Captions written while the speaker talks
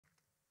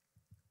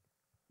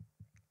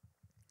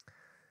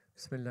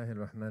بسم الله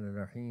الرحمن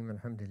الرحيم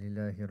الحمد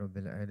لله رب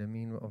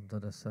العالمين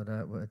وأفضل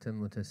الصلاة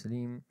وأتم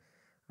التسليم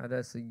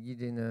على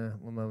سيدنا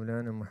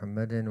ومولانا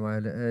محمد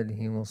وعلى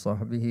آله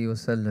وصحبه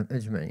وسلم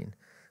أجمعين.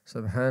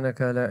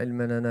 سبحانك لا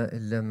علم لنا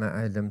إلا ما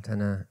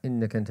علمتنا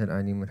إنك أنت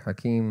العليم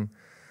الحكيم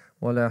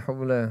ولا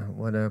حول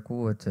ولا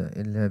قوة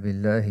إلا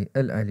بالله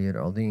العلي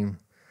العظيم.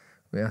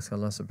 We ask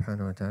Allah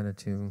subhanahu wa ta'ala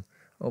to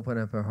open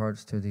up our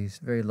hearts to these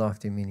very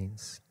lofty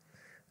meanings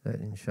that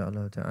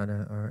inshallah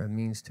ta'ala are a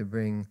means to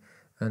bring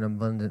an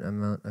abundant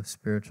amount of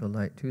spiritual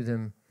light to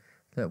them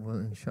that will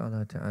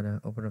inshallah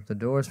ta'ala open up the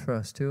doors for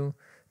us to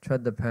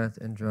tread the path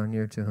and draw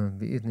near to Him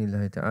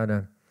bi'idhnillahi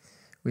ta'ala.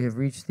 We have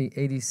reached the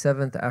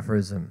 87th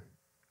aphorism,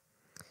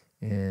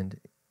 and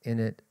in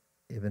it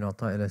Ibn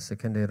Ata'illah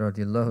al-Iskandari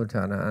radiallahu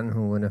ta'ala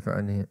anhu wa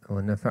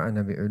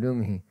nafa'ana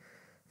bi'ulumihi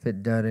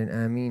fit darin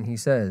ameen, he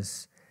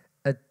says,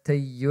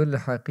 التي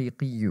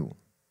الحقيقي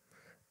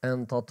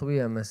أن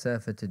تطوي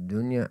مسافة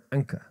الدنيا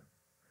عنك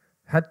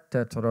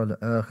حتى ترى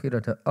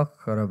الآخرة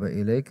أقرب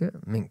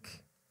إليك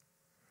منك.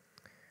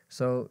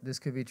 So this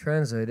could be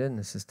translated, and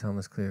this is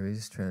Thomas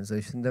Cleary's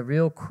translation: the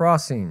real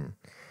crossing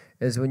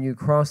is when you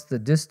cross the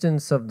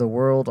distance of the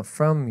world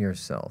from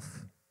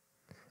yourself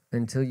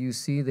until you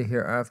see the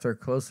hereafter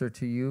closer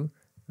to you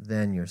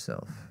than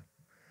yourself.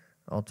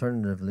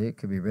 Alternatively, it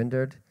could be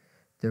rendered: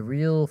 the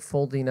real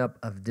folding up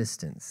of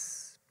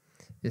distance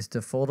is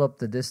to fold up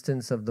the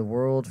distance of the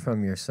world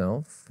from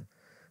yourself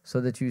so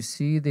that you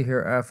see the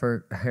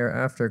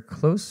hereafter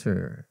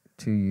closer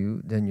to you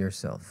than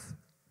yourself.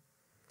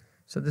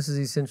 So this is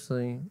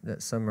essentially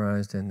that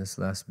summarized in this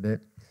last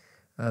bit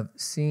of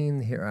seeing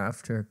the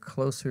hereafter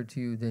closer to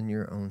you than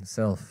your own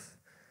self.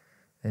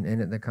 And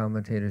in it, the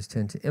commentators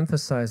tend to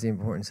emphasize the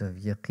importance of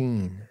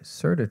yaqeen,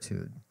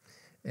 certitude,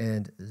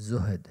 and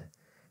zuhud,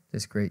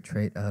 this great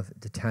trait of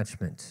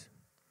detachment.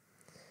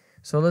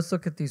 So let's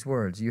look at these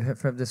words. You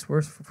have this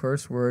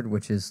first word,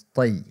 which is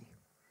tay.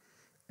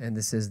 And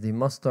this is the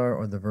masdar,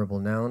 or the verbal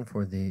noun,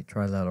 for the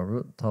trilateral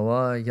root,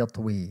 tawa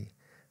yatwi.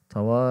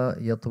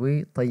 Tawa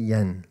yatwi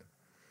tayyan. And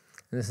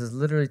this is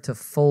literally to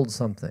fold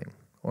something,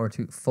 or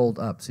to fold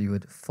up. So you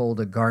would fold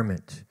a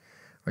garment,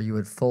 or you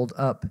would fold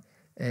up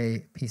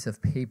a piece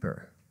of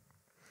paper.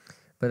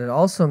 But it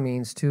also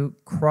means to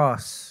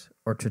cross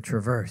or to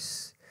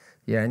traverse.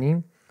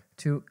 Yani,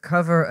 to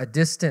cover a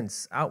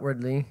distance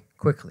outwardly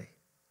quickly.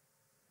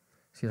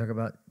 So you talk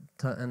about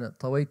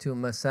tawaitu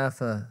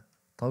masafa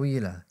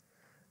tawila,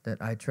 that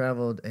I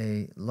traveled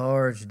a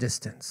large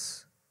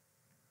distance.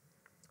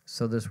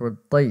 So this word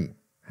tay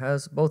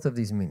has both of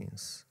these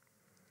meanings.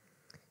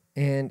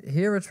 And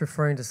here it's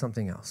referring to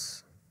something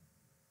else.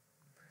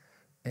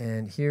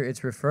 And here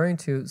it's referring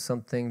to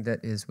something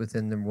that is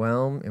within the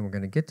realm, and we're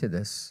going to get to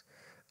this,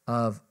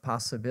 of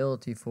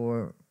possibility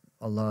for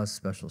Allah's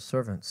special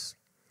servants.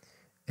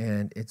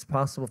 And it's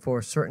possible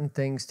for certain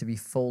things to be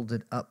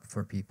folded up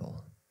for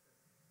people.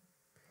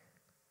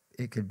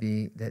 It could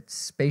be that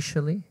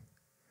spatially,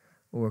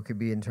 or it could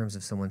be in terms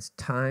of someone's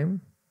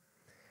time.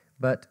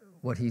 But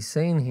what he's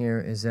saying here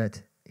is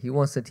that he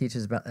wants to teach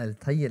us about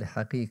al-tay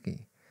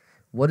al-haqiqi.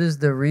 What is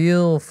the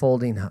real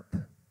folding up?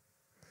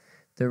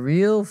 The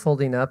real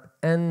folding up,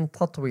 and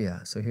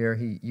tatwiya. So here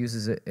he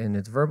uses it in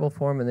its verbal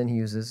form, and then he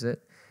uses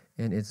it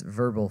in its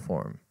verbal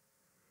form.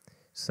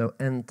 So,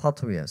 and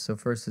tatwiya. So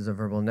first is a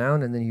verbal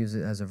noun, and then he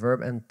uses it as a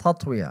verb. And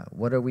tatwiya.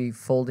 What are we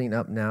folding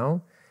up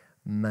now?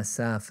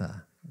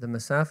 Masafa. The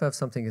masafa of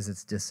something is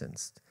its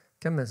distance.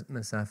 Kam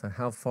masafa,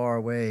 how far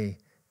away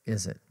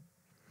is it?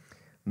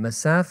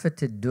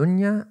 Masafat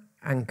dunya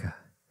anka.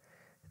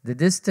 The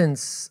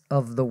distance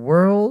of the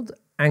world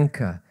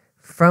anka,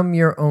 from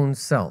your own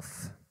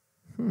self.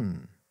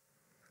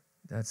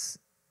 That's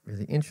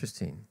really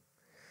interesting.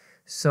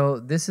 So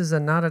this is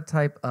not a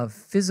type of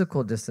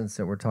physical distance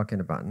that we're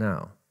talking about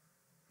now.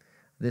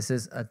 This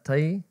is a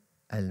tay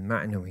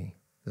al-ma'nawi.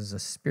 This is a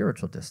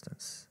spiritual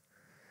distance.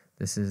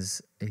 This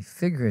is a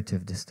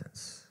figurative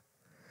distance.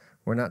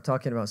 We're not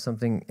talking about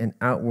something, an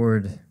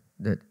outward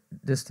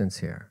distance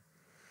here.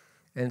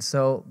 And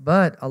so,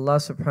 but Allah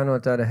subhanahu wa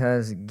ta'ala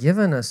has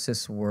given us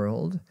this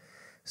world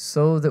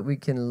so that we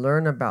can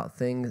learn about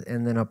things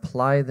and then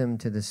apply them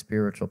to the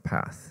spiritual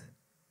path.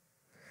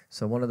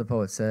 So one of the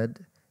poets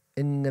said,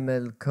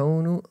 إِنَّمَا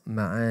الْكَوْنُ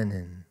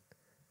مَعَانٍ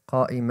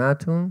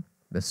قَائِمَاتٌ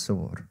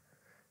بِالصُّوَرِ.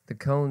 The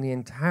kawn, the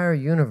entire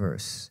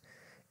universe,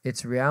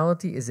 its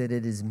reality is that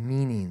it is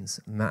meanings,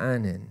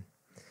 ma'anin,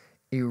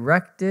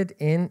 erected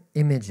in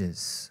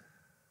images.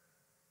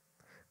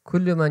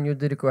 كُلُّ مَنْ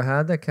يُدْرِكُ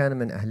هَذَا كَانَ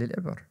مِنْ أَهْلِ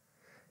الْعِبْرِ.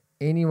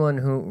 Anyone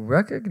who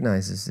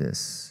recognizes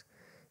this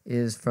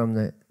is from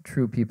the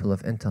true people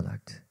of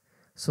intellect.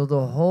 So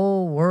the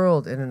whole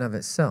world in and of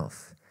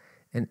itself,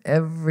 and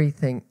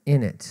everything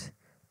in it,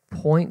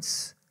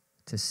 points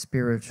to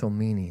spiritual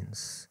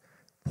meanings,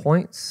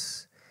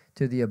 points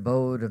to the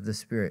abode of the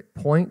Spirit,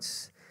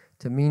 points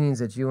to meanings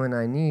that you and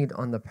I need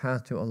on the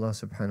path to Allah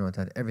subhanahu wa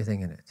ta'ala,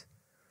 everything in it.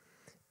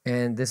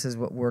 And this is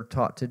what we're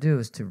taught to do,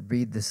 is to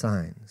read the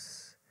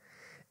signs.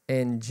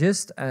 And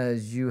just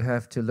as you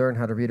have to learn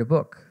how to read a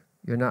book,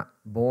 you're not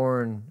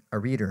born a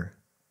reader.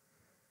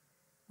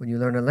 when you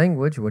learn a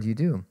language, what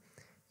do?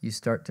 You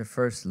start to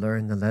first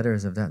learn the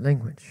letters of that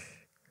language.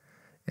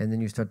 And then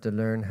you start to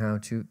learn how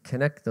to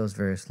connect those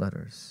various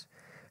letters.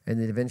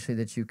 And then eventually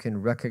that you can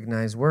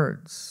recognize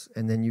words.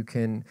 And then you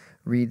can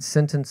read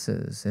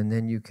sentences. And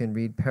then you can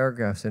read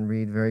paragraphs and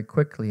read very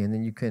quickly. And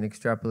then you can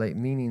extrapolate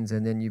meanings.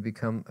 And then you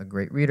become a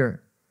great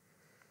reader.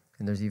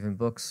 And there's even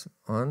books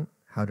on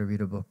how to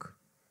read a book.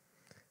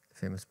 The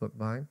famous book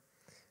by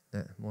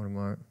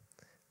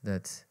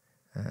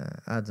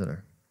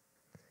Adler.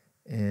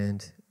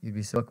 And you'd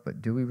be so,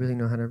 but do we really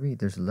know how to read?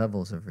 There's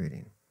levels of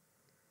reading.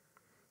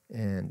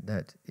 And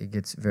that it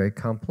gets very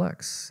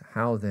complex.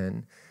 How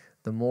then,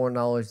 the more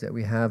knowledge that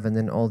we have and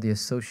then all the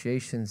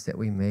associations that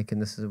we make,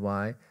 and this is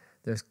why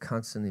there's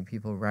constantly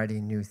people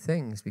writing new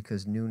things,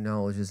 because new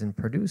knowledge isn't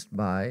produced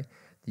by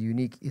the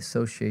unique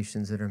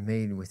associations that are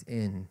made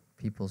within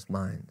people's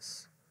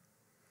minds.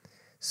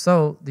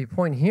 So the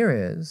point here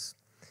is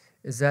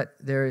that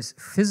there is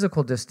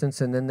physical distance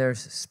and then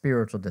there's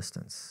spiritual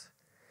distance.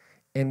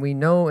 And we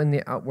know in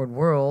the outward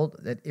world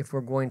that if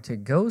we're going to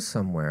go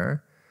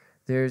somewhere,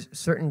 there's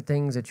certain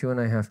things that you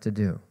and I have to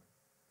do.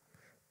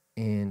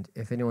 And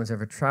if anyone's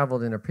ever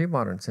traveled in a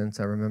pre-modern sense,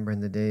 I remember in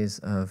the days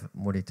of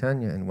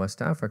Mauritania in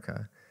West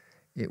Africa,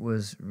 it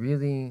was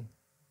really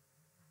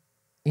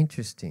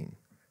interesting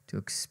to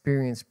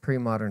experience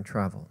pre-modern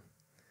travel.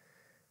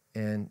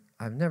 And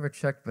I've never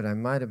checked, but I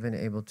might have been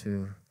able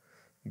to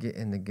get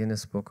in the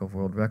Guinness Book of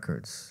World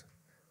Records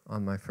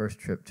on my first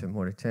trip to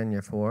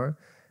Mauritania for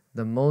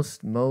the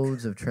most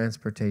modes of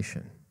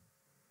transportation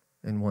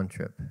in one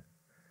trip.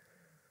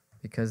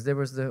 Because there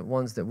was the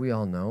ones that we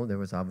all know. There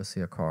was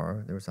obviously a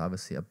car. There was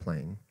obviously a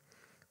plane.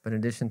 But in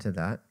addition to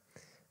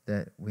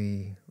that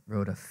we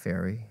rode a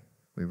ferry.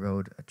 We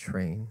rode a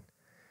train.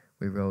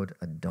 We rode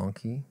a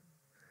donkey.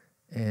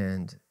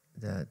 And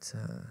that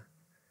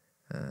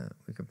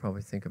we could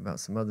probably think about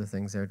some other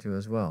things there too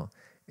as well.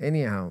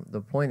 Anyhow, the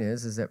point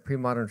is that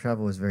pre-modern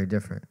travel was very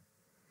different.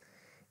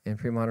 In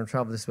pre-modern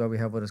travel, this is why we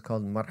have what is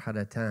called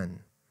marhalatan.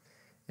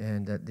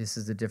 And that this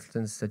is the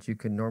distance that you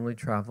can normally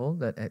travel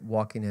at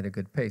walking at a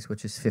good pace,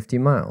 which is 50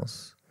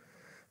 miles.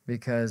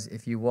 Because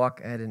if you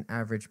walk at an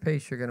average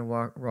pace, you're going to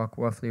walk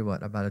roughly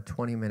what? About a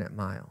 20-minute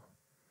mile.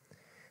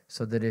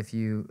 So that if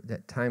you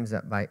times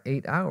that by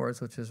 8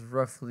 hours, which is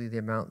roughly the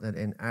amount that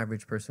an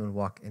average person would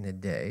walk in a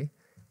day,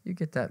 you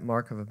get that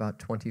mark of about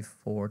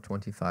 24,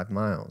 25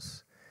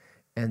 miles.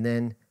 And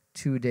then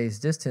 2 days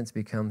distance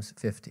becomes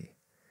 50.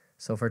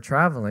 So for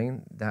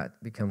traveling,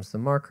 that becomes the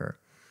marker.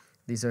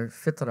 These are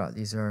fitra,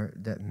 these are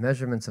the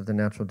measurements of the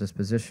natural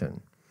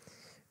disposition.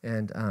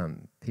 And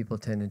people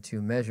tended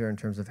to measure in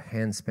terms of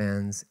hand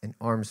spans and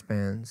arm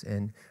spans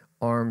and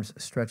arms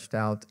stretched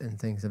out and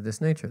things of this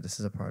nature. This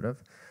is a part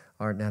of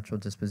our natural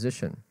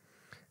disposition.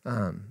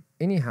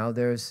 Anyhow,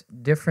 there's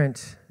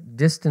different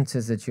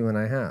distances that you and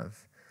I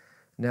have.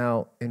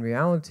 Now, in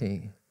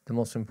reality, the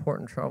most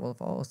important travel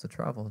of all is the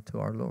travel to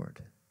our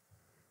Lord.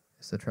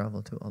 It's the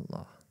travel to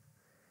Allah.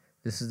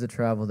 This is the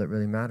travel that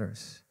really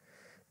matters.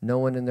 No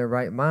one in their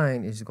right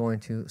mind is going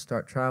to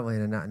start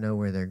traveling and not know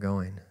where they're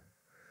going.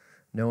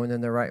 No one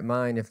in their right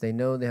mind, if they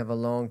know they have a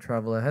long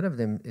travel ahead of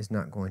them, is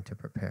not going to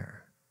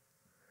prepare.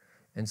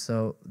 And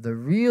so the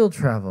real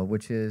travel,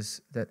 which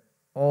is that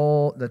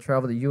all the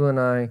travel that you and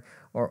I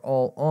are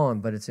all on,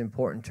 but it's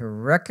important to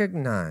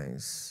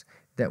recognize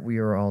that we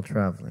are all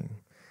traveling,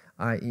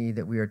 i.e.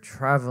 that we are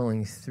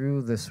traveling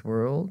through this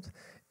world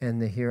and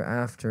the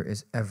hereafter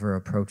is ever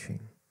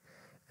approaching.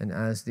 And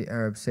as the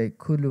Arabs say,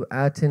 kullu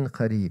atin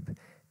qarib,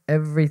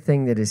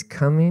 everything that is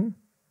coming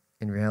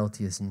in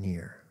reality is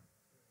near.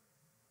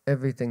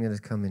 Everything that is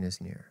coming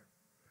is near.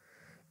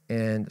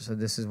 And so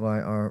this is why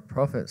our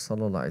Prophet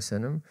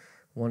ﷺ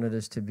wanted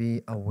us to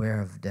be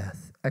aware of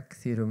death.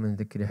 أَكْثِرُ مِنْ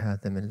ذِكْرِ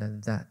هَذَا مِنْ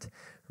لَذَّاتٍ.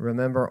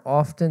 Remember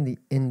often the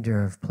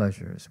ender of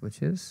pleasures,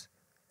 which is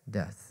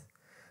death.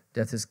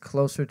 Death is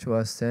closer to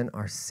us than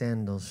our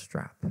sandal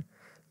strap.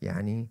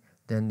 Yani,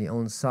 than the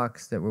own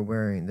socks that we're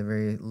wearing, the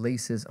very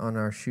laces on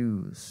our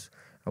shoes,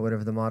 or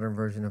whatever the modern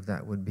version of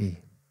that would be.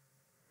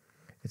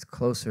 It's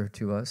closer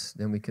to us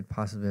than we could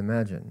possibly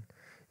imagine.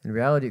 In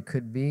reality, it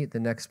could be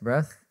the next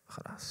breath,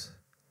 khalas.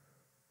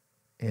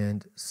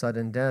 And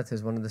sudden death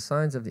is one of the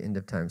signs of the end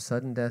of time.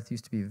 Sudden death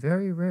used to be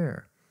very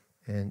rare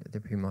in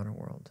the pre-modern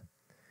world.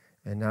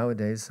 And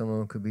nowadays,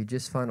 someone could be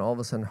just fine, all of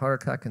a sudden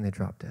heart attack, and they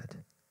drop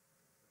dead.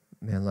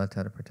 May Allah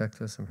Ta'ala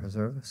protect us and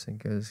preserve us and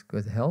give us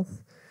good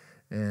health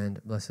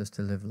and bless us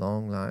to live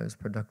long lives,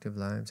 productive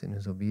lives in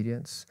His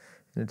obedience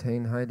and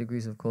attain high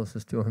degrees of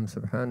closeness to Him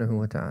subhanahu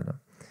wa ta'ala.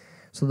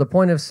 So the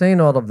point of saying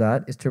all of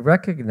that is to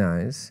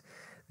recognize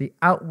the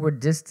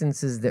outward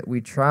distances that we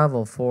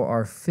travel for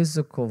our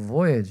physical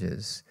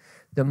voyages.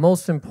 The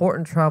most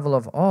important travel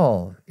of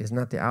all is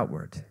not the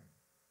outward.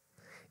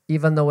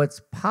 Even though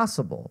it's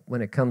possible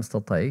when it comes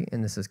to tay,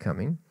 and this is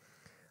coming,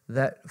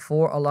 that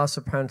for Allah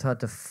subhanahu wa ta'ala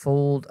to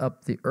fold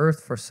up the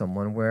earth for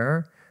someone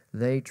where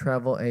they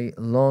travel a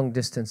long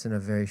distance in a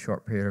very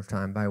short period of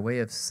time by way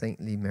of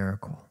saintly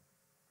miracle.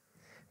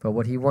 But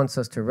what He wants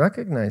us to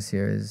recognize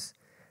here is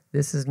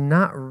This is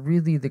not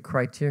really the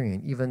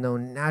criterion, even though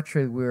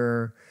naturally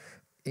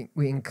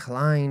we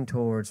incline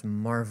towards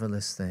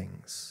marvelous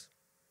things.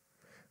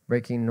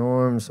 Breaking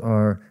norms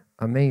are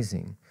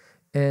amazing.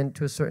 And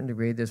to a certain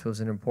degree, this was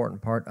an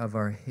important part of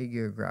our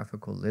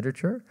hagiographical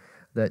literature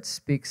that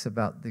speaks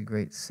about the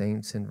great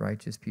saints and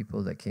righteous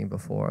people that came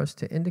before us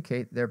to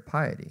indicate their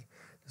piety.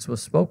 This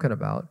was spoken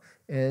about,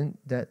 and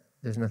that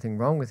there's nothing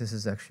wrong with this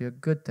is actually a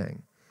good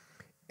thing.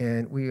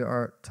 And we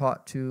are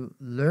taught to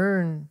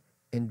learn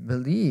and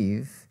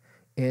believe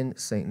in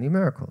saintly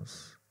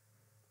miracles.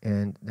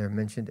 And they're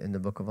mentioned in the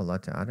book of Allah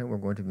Ta'ala. We're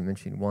going to be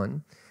mentioning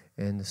one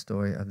in the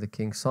story of the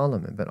King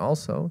Solomon, but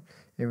also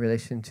in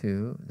relation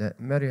to that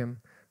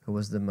Maryam, who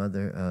was the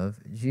mother of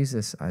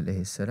Jesus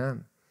alayhi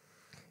salam.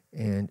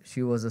 And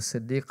she was a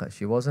Siddiqah.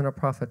 She wasn't a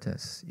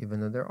prophetess,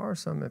 even though there are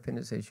some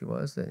opinions say she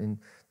was. That in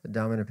the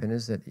dominant opinion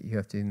is that you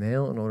have to be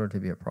male in order to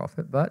be a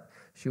prophet. But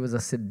she was a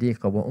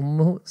Siddiqah. Wa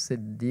ummuhu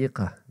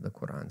Siddiqah, the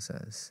Quran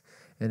says.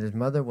 And his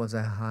mother was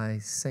a high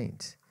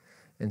saint.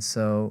 And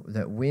so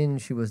that when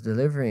she was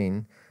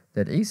delivering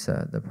that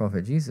Isa, the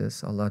prophet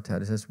Jesus, Allah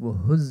Ta'ala says,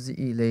 وَهُزِّ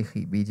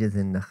إِلَيْخِ بِجِذِ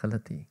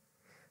النَّخْلَةِ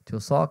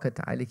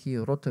تُسَاقِطْ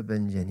عَلَيْكِ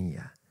رُطْبًا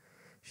جَنِيًّا.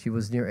 She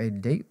was near a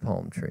date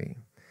palm tree.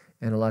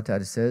 And Allah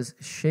Ta'ala says,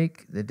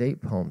 shake the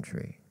date palm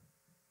tree,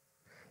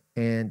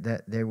 and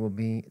that there will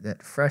be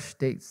that fresh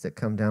dates that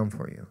come down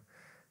for you.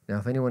 Now,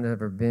 if anyone has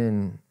ever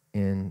been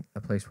in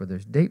a place where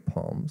there's date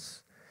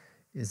palms,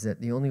 is that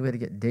the only way to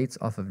get dates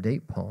off of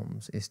date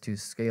palms is to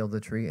scale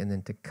the tree and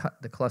then to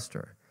cut the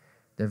cluster.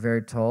 They're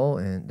very tall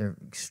and they're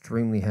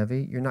extremely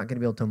heavy. You're not going to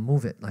be able to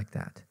move it like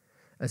that,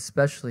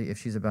 especially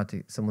if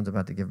someone's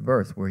about to give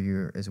birth where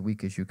you're as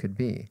weak as you could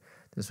be.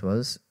 This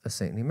was a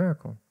saintly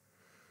miracle.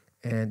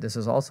 And this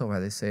is also why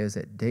they say is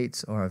that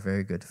dates are a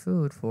very good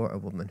food for a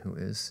woman who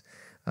is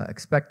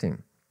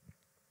expecting.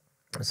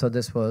 So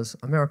this was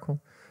a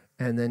miracle.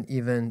 And then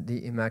even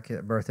the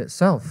Immaculate Birth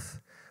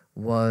itself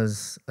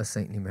was a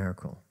saintly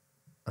miracle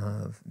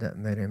of that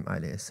Maryam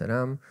alayhi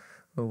salam,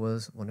 who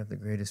was one of the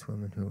greatest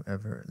women who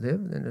ever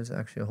lived. And there's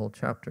actually a whole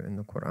chapter in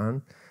the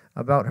Quran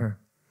about her.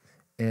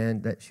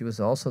 And that she was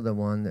also the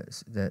one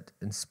that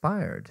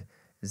inspired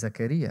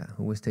Zakaria,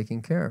 who was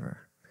taking care of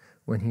her.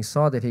 When he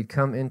saw that he'd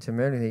come into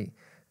Mary,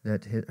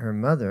 that her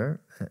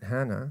mother,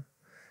 Hannah,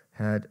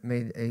 had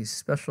made a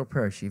special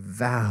prayer. She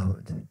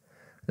vowed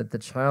that the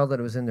child that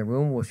was in the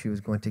womb, well, she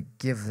was going to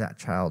give that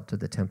child to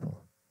the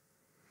temple.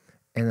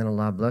 And then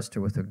Allah blessed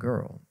her with a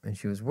girl. And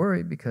she was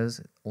worried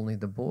because only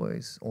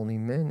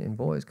men and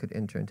boys could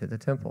enter into the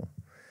temple.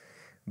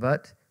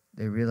 But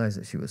they realized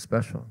that she was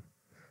special.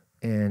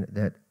 And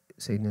that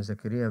Sayyidina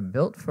Zakaria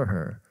built for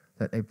her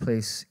that a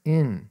place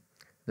in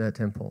the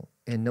temple,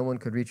 and no one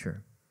could reach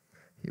her.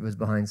 He was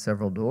behind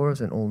several doors,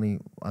 and only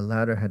a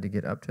ladder had to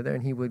get up to there.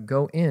 And he would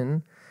go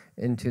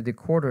into the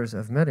quarters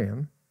of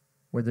Maryam,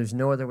 where there's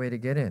no other way to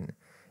get in.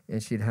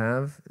 And she'd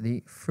have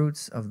the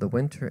fruits of the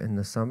winter and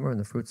the summer, and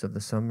the fruits of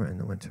the summer and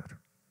the winter.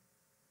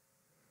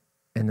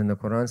 And then the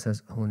Quran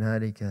says,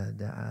 هُنَالِكَ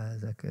دَعَا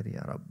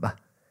زَكَرِيَا رَبَّهُ.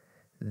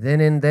 Then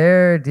in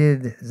there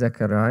did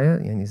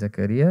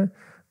Zakaria,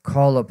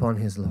 call upon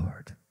his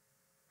Lord.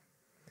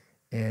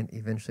 And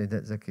eventually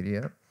that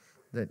Zakaria,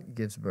 that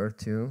gives birth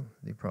to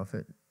the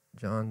Prophet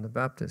John the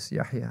Baptist,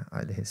 Yahya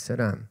alayhi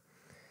salam.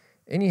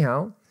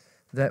 Anyhow,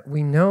 that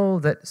we know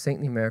that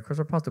saintly miracles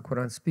are possible. The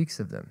Quran speaks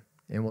of them.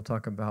 And we'll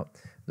talk about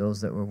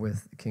those that were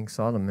with King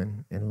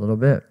Solomon in a little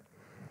bit.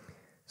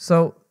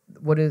 So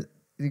what is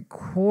the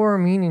core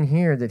meaning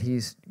here that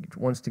he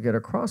wants to get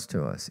across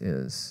to us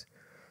is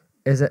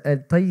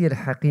al-tayyir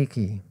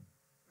haqiqi,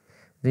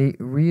 the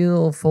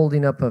real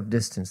folding up of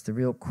distance, the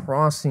real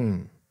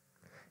crossing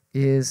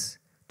is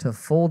to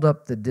fold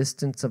up the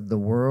distance of the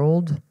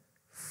world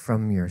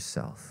from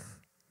yourself.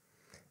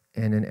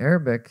 And in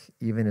Arabic,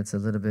 even it's a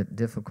little bit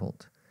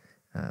difficult,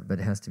 but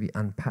it has to be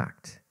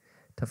unpacked.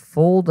 To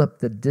fold up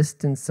the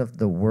distance of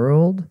the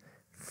world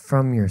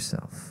from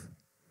yourself,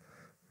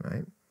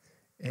 right?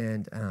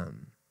 And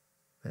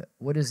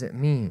what does it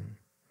mean?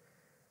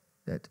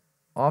 That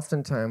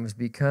oftentimes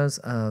because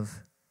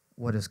of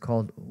what is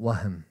called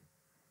wahm,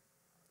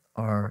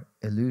 our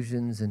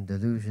illusions and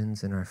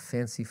delusions and our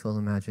fanciful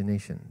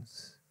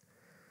imaginations,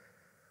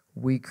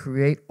 we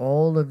create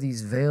all of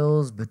these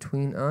veils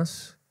between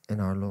us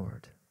and our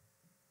Lord.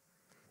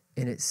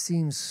 And it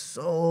seems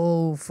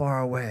so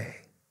far away.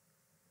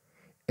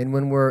 And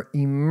when we're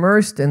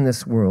immersed in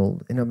this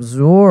world and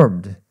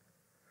absorbed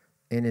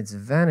in its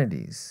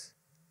vanities,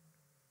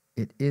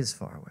 it is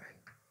far away.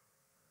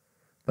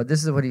 But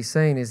this is what he's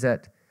saying, is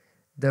that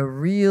the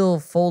real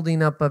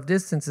folding up of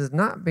distance is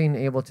not being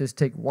able to just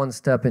take one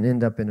step and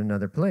end up in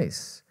another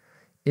place.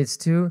 It's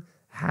to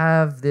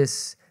have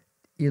this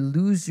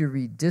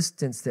illusory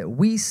distance that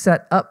we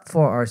set up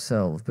for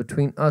ourselves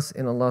between us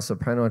and Allah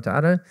subhanahu wa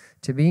ta'ala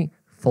to be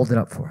folded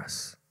up for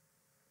us.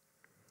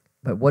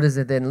 But what does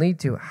it then lead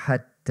to?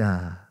 Hatta.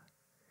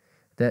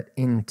 That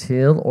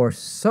until or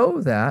so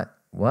that,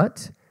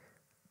 what?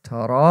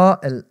 Tara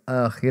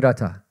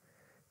al-akhirata.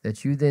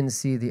 That you then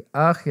see the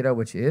akhirah,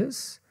 which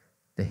is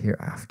the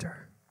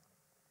hereafter.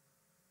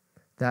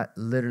 that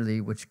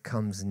literally which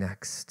comes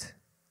next.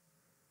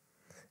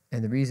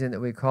 And the reason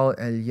that we call it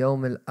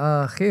al-yawm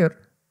al-akhir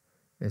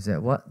is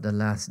that what? The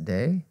last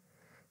day,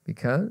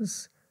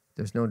 because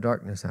there's no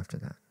darkness after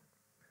that.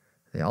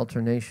 The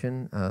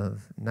alternation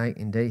of night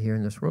and day here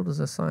in this world is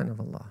a sign of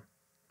Allah.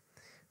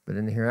 But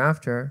in the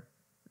hereafter,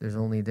 there's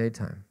only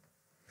daytime.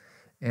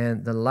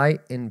 And the light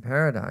in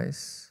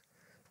paradise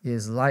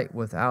is light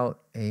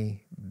without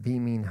a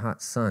beaming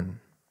hot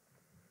sun.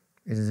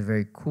 It is a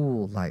very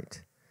cool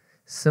light,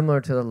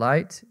 similar to the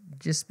light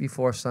just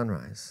before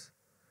sunrise,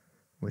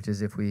 which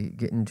is, if we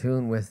get in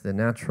tune with the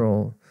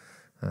natural,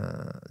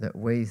 that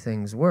way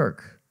things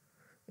work,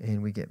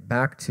 and we get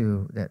back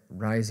to that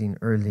rising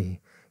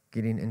early,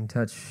 getting in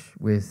touch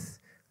with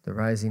the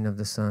rising of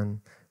the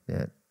sun,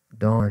 that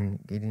dawn,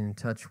 getting in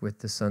touch with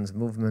the sun's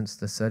movements,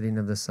 the setting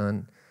of the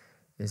sun,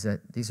 is that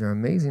these are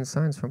amazing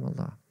signs from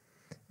Allah.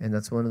 And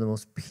that's one of the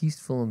most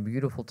peaceful and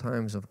beautiful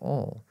times of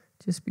all,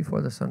 just before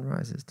the sun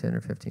rises, 10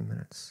 or 15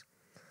 minutes.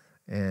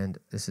 And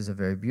this is a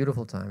very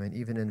beautiful time. And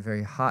even in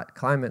very hot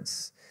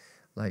climates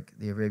like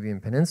the Arabian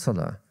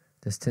Peninsula,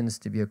 this tends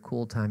to be a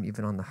cool time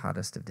even on the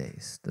hottest of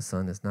days. The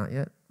sun is not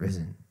yet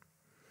risen.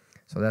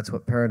 So that's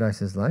what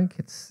paradise is like.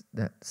 It's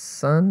that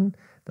sun,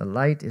 the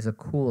light is a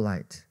cool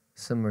light,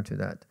 similar to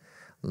that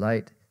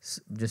light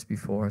just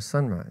before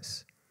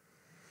sunrise.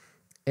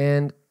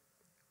 And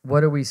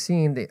what are we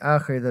seeing? The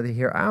akhir, the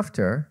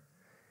hereafter,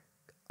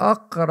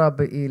 أَقْرَبَ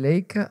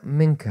إِلَيْكَ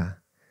مِنْكَ.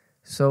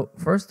 So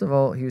first of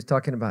all, he was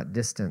talking about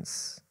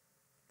distance.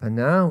 But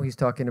now he's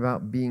talking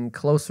about being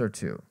closer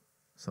to.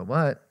 So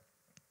what?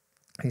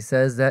 He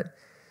says that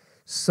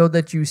so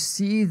that you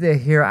see the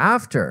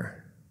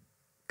hereafter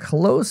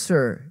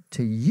closer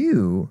to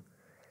you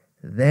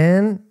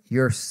than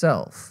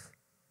yourself.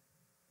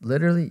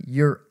 Literally,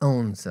 your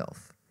own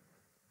self.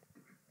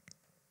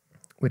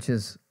 Which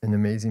is an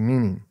amazing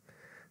meaning.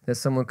 That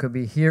someone could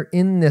be here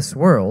in this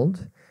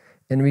world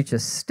and reach a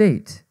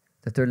state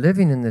that they're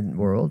living in the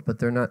world, but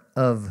they're not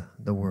of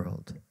the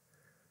world.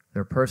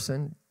 They're a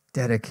person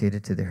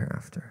dedicated to the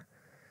hereafter.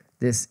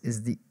 This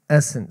is the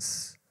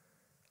essence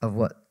of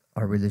what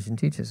our religion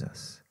teaches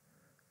us.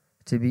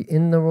 To be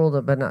in the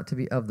world, but not to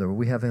be of the world.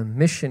 We have a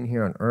mission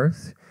here on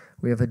earth.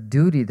 We have a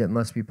duty that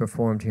must be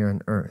performed here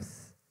on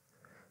earth.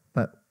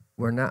 But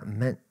we're not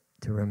meant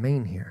to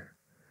remain here.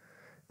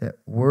 That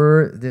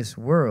were this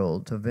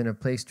world to have been a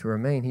place to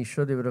remain, he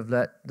surely would have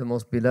let the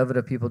most beloved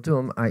of people to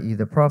him, i.e.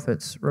 the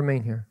prophets,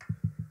 remain here.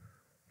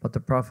 But the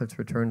prophets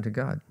returned to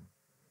God.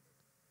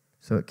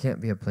 So it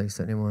can't be a place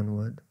that anyone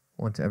would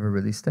want to ever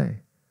really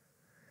stay.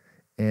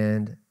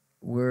 And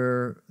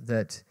were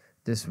that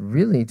this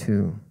really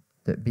to,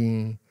 that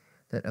being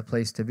that a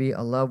place to be,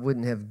 Allah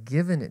wouldn't have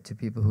given it to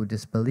people who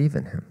disbelieve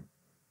in him.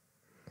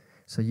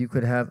 So you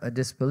could have a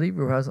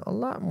disbeliever who has a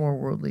lot more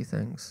worldly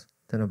things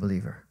than a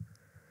believer.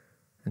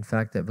 In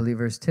fact, that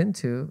believers tend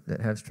to, that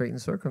have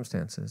straitened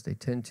circumstances, they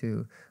tend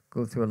to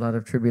go through a lot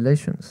of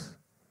tribulations.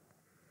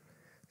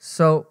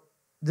 So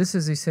this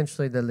is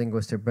essentially the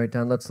linguistic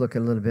breakdown. Let's look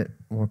a little bit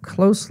more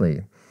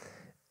closely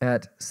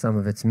at some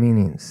of its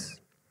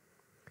meanings.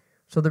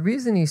 So the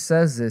reason he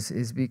says this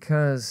is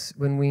because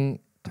when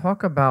we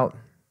talk about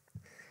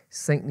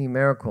saintly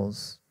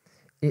miracles,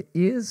 it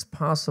is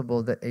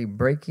possible that a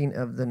breaking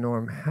of the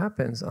norm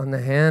happens on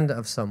the hand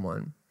of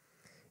someone,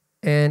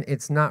 and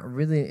it's not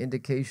really an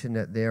indication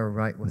that they are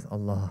right with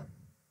Allah.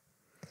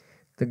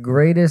 The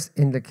greatest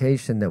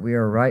indication that we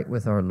are right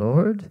with our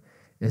Lord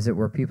is that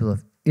we're people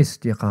of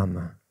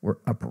istiqama, we're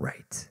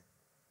upright.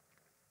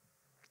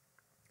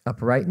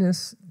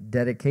 Uprightness,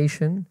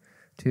 dedication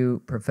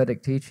to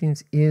prophetic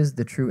teachings is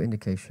the true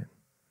indication.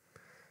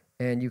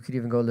 And you could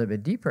even go a little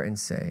bit deeper and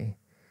say,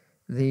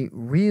 the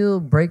real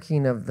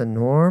breaking of the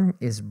norm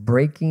is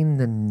breaking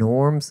the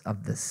norms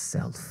of the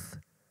self.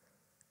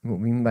 What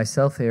we mean by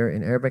self here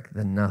in Arabic,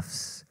 the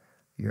nafs,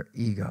 your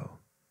ego.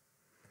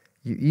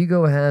 Your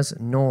ego has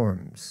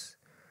norms.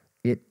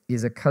 It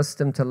is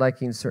accustomed to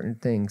liking certain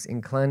things,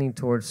 inclining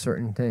towards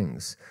certain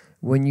things.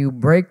 When you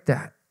break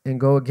that and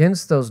go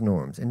against those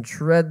norms and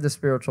tread the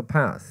spiritual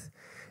path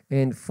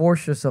and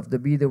force yourself to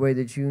be the way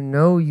that you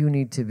know you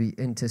need to be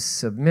and to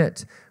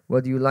submit,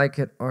 whether you like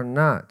it or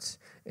not,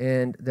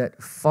 and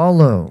that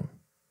follow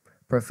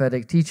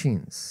prophetic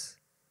teachings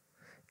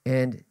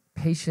and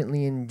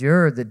patiently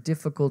endure the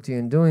difficulty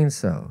in doing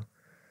so,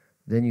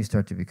 then you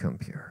start to become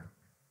pure.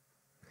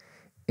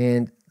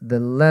 And the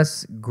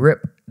less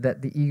grip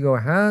that the ego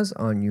has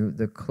on you,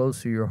 the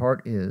closer your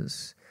heart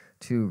is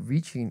to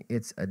reaching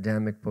its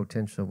Adamic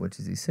potential, which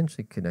is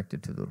essentially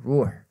connected to the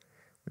ruh,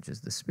 which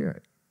is the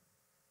spirit.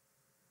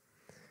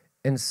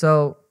 And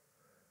so,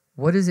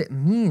 what does it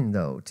mean,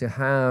 though, to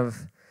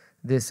have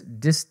this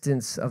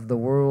distance of the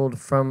world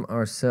from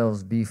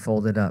ourselves be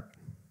folded up?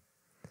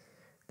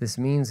 This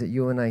means that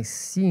you and I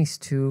cease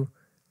to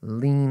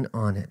lean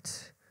on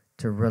it,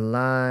 to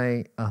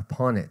rely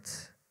upon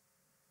it.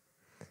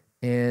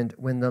 And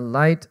when the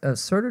light of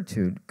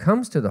certitude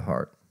comes to the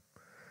heart,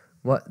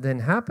 what then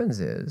happens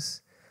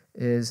is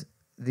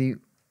the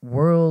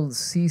world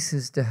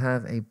ceases to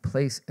have a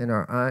place in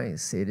our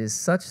eyes. It is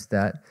such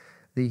that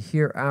the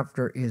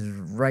hereafter is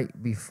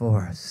right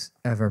before us,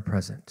 ever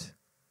present.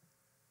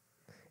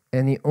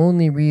 And the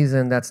only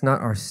reason that's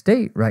not our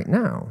state right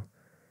now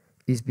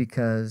is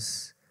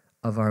because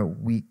of our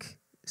weak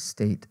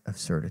state of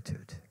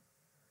certitude.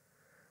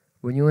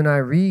 When you and I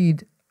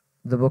read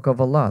the book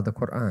of Allah, the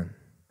Quran,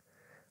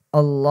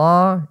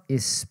 Allah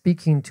is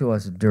speaking to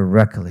us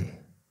directly.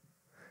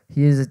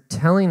 He is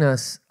telling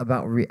us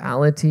about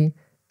reality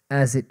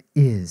as it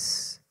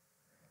is.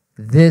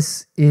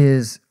 This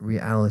is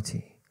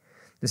reality.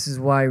 This is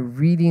why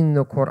reading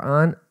the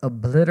Quran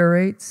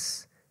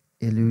obliterates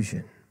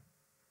illusion.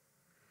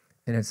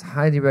 And it's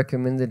highly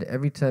recommended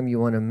every time you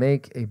want to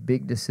make a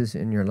big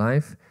decision in your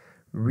life,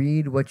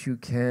 read what you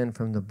can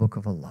from the book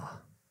of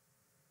Allah.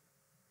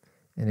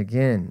 And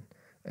again,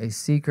 a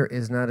seeker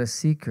is not a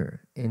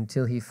seeker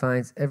until he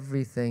finds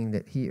everything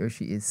that he or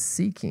she is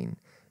seeking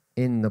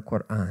in the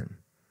Quran.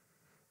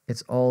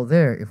 It's all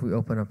there if we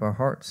open up our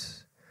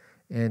hearts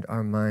and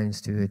our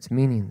minds to its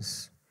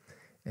meanings.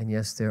 And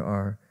yes, there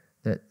are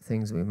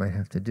things we might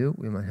have to do,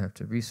 we might have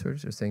to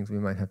research, there's things we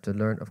might have to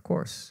learn, of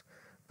course,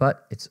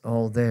 but it's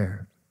all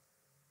there.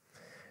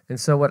 And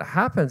so what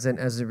happens then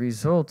as a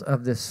result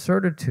of this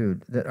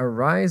certitude that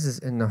arises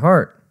in the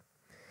heart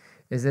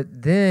is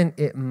that then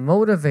it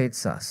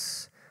motivates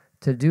us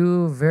to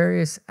do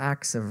various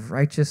acts of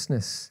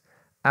righteousness,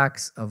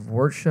 acts of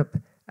worship,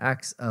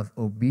 acts of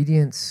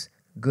obedience,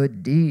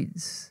 good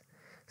deeds,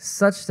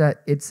 such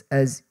that it's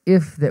as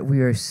if that we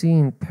are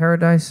seeing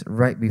paradise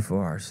right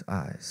before our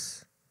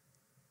eyes.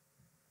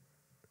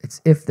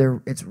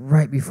 It's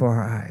right before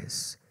our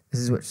eyes. This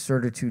is what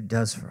certitude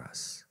does for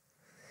us.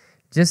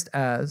 Just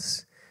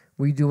as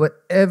we do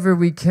whatever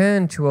we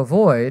can to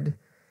avoid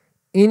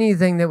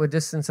anything that would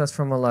distance us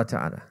from Allah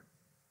Ta'ala,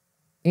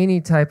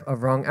 any type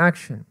of wrong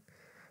action,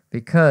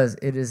 because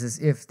it is as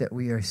if that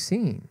we are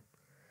seeing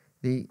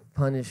the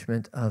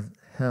punishment of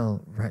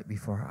hell right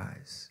before our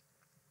eyes.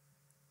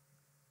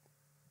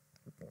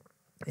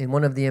 And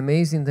one of the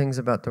amazing things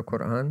about the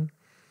Quran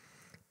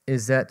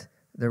is that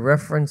the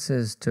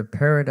references to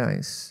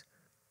paradise,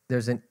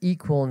 there's an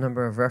equal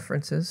number of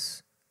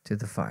references to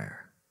the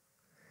fire.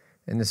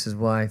 And this is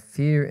why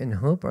fear and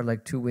hope are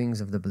like two wings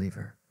of the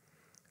believer,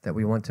 that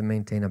we want to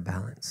maintain a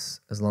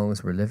balance as long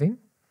as we're living.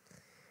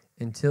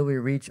 Until we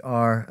reach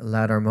our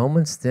latter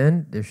moments,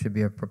 then there should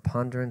be a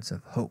preponderance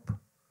of hope,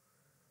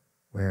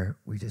 where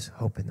we just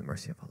hope in the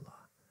mercy of Allah.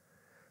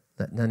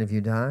 Let none of you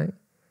die,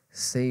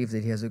 save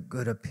that he has a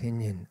good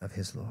opinion of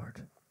his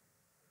Lord,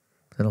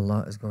 that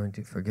Allah is going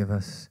to forgive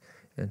us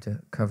and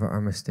to cover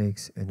our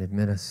mistakes and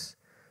admit us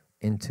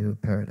into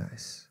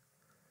paradise.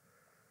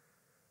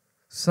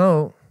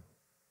 So,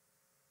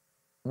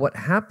 what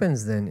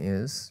happens then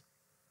is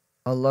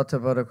Allah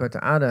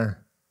Ta'ala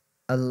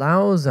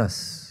allows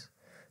us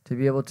to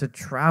be able to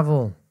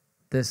travel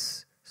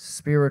this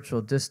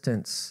spiritual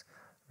distance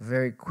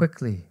very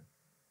quickly.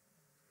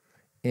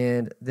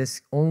 And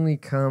this only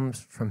comes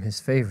from his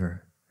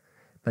favor.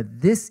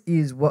 But this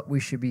is what we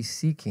should be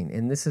seeking.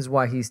 And this is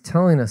why he's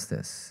telling us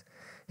this.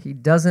 He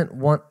doesn't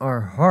want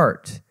our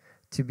heart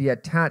to be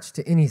attached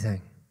to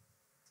anything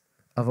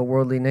of a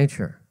worldly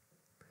nature,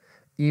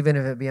 even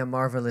if it be a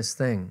marvelous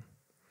thing.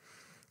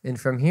 And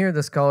from here,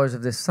 the scholars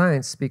of this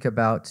science speak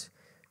about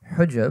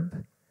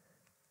hujab,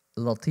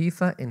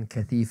 latifa, and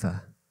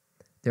kathifa.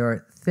 There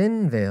are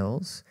thin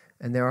veils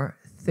and there are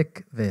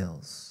thick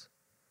veils.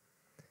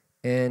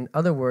 In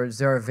other words,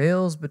 there are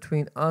veils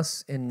between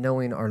us and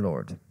knowing our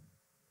Lord.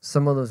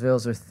 Some of those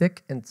veils are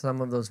thick and some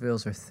of those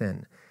veils are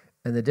thin.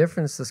 And the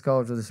difference the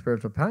scholars of the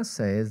spiritual path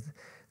say is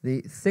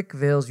the thick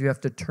veils you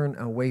have to turn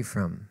away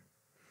from,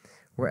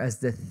 whereas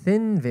the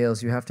thin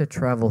veils you have to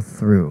travel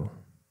through.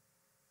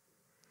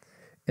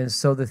 And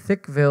so the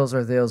thick veils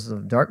are veils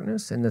of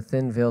darkness and the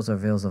thin veils are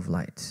veils of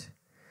light.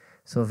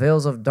 So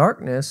veils of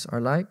darkness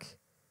are like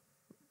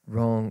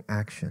wrong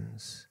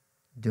actions,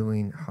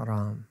 doing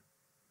haram,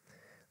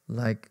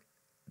 like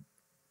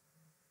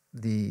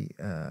the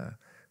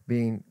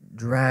being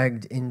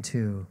dragged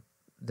into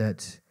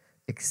that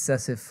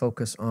excessive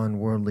focus on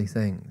worldly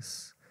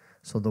things.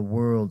 So the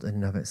world in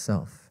and of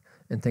itself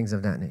and things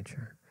of that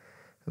nature.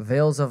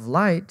 Veils of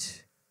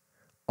light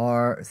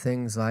are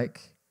things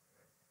like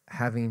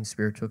having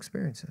spiritual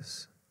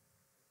experiences.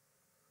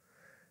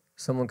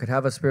 Someone could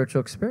have a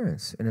spiritual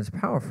experience and it's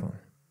powerful,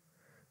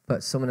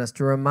 but someone has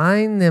to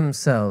remind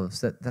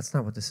themselves that that's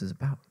not what this is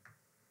about.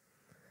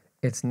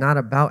 It's not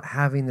about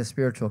having the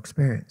spiritual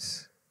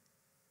experience.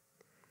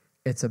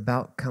 It's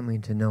about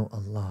coming to know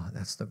Allah.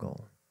 That's the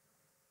goal.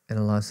 And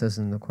Allah says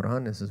in the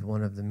Quran, this is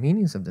one of the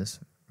meanings of this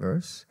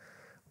verse,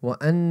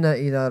 وَأَنَّ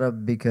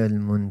إِلَىٰ رَبِّكَ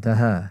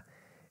الْمُنْتَهَى.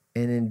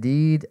 And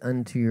indeed,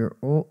 unto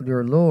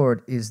your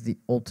Lord is the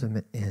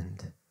ultimate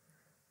end.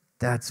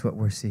 That's what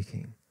we're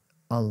seeking.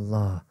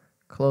 Allah,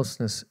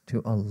 closeness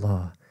to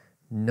Allah,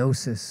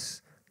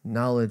 gnosis,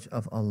 knowledge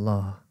of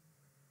Allah.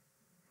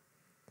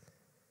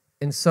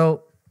 And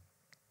so,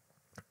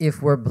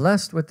 if we're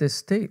blessed with this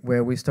state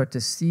where we start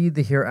to see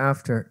the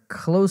hereafter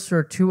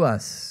closer to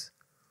us,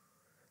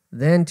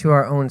 then to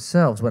our own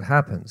selves, what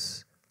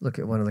happens? Look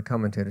at one of the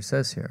commentators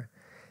says here.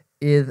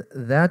 إِذْ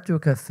ذَاتُكَ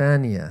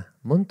ثَانِيَةٌ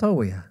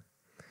مُنْطَوِيَةٌ,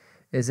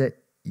 is that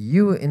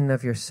you in and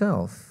of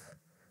yourself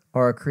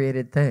are a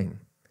created thing.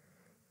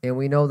 And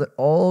we know that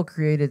all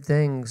created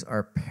things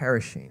are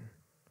perishing.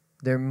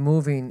 They're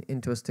moving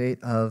into a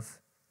state of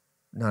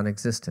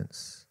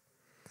non-existence.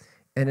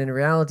 And in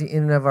reality,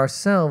 in and of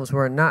ourselves,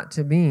 we're not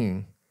to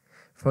be.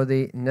 For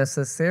the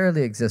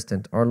necessarily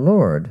existent, our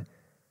Lord,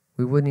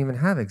 we wouldn't even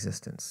have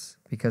existence,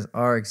 because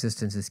our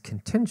existence is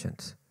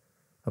contingent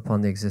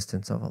upon the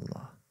existence of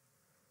Allah.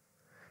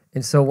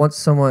 And so once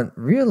someone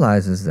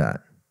realizes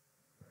that,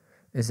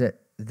 is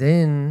that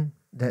then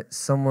that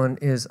someone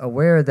is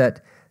aware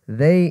that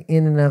they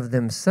in and of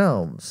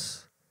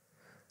themselves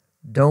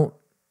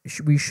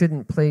we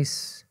shouldn't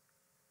place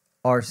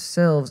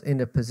ourselves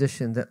in a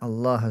position that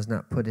Allah has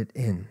not put it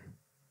in.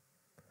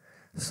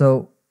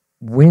 So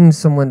when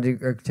someone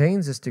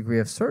attains this degree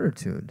of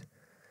certitude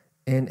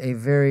in a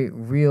very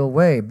real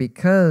way,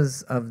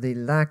 because of the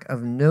lack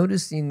of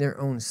noticing their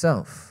own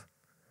self,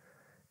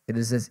 it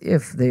is as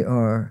if they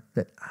are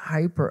that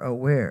hyper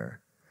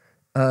aware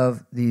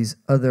of these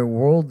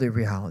otherworldly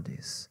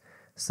realities,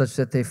 such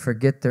that they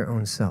forget their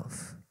own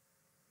self.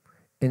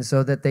 And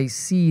so that they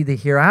see the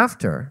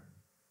hereafter,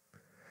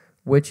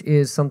 which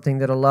is something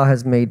that Allah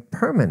has made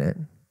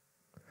permanent,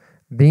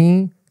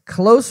 being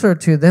closer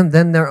to them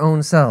than their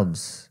own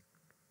selves,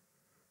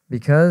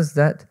 because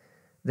that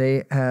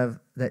they have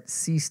that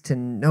ceased to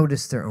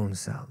notice their own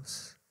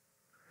selves.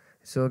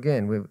 So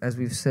again, as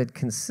we've said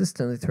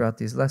consistently throughout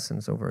these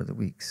lessons over the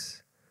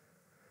weeks,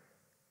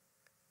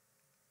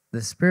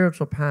 the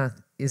spiritual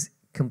path is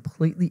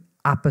completely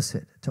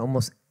opposite to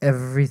almost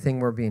everything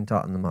we're being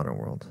taught in the modern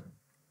world.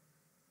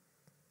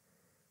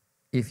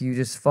 If you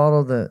just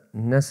follow the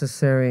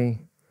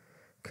necessary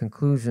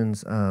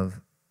conclusions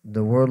of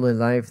the worldly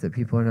life that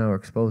people are now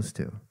exposed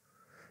to,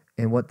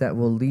 and what that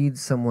will lead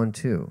someone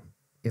to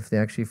if they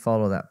actually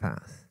follow that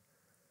path,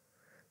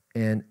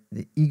 and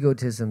the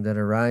egotism that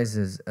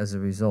arises as a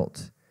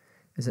result,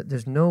 is that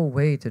there's no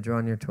way to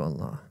draw near to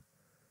Allah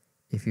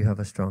if you have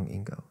a strong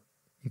ego.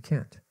 You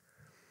can't.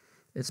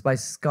 It's by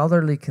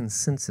scholarly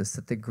consensus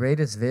that the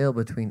greatest veil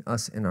between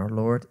us and our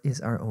Lord is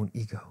our own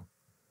ego.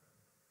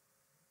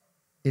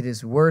 It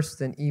is worse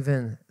than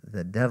even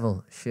the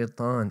devil,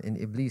 shaitan, and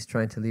Iblis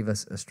trying to leave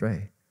us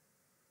astray.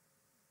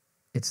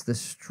 It's the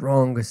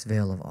strongest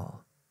veil of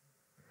all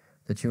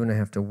that you and I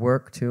have to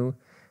work to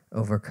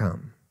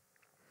overcome.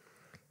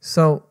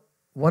 So,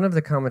 one of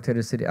the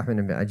commentators, Sidi Ahmed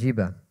ibn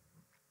Ajiba,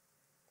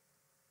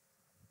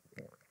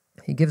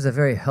 he gives a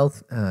very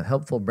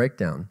helpful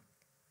breakdown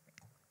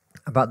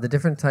about the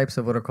different types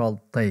of what are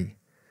called tay.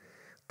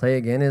 Tay,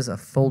 again, is a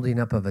folding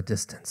up of a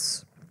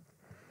distance.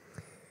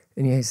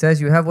 And he says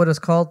you have what is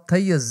called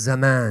tay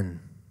zaman,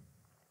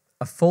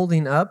 a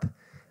folding up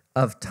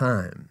of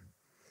time.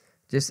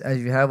 Just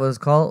as you have what is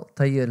called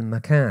tay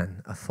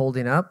al-makan, a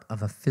folding up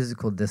of a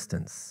physical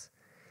distance.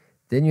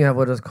 Then you have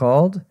what is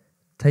called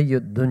tay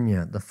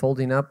al-dunya, the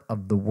folding up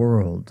of the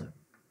world.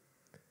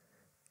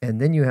 And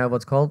then you have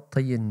what's called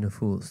tay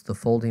al-nufus, the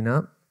folding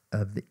up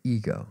of the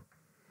ego.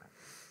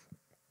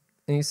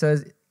 And he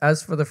says,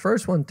 as for the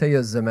first one, tay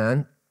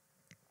al-zaman,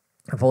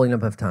 a folding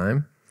up of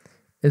time,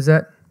 is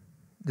that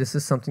this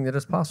is something that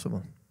is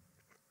possible.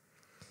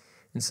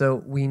 And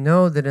so we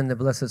know that in the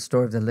blessed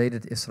story of the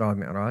latest Isra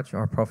Mi'raj,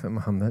 our Prophet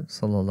Muhammad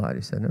sallallahu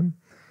alaihi wasallam,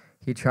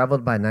 he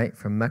traveled by night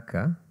from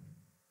Mecca,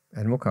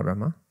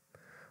 al-Mukarramah,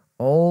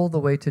 all the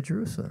way to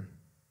Jerusalem.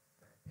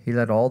 He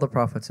led all the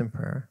prophets in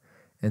prayer,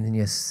 and then he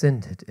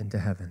ascended into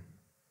heaven.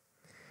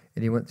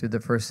 And he went through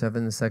the first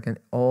seven, the second,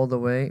 all the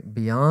way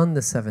beyond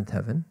the seventh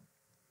heaven.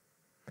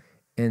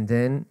 And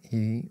then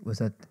he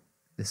was at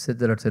the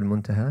Sidrat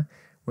al-Muntaha,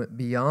 went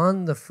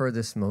beyond the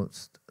furthest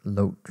most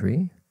lote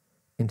tree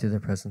into the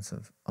presence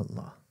of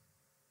Allah.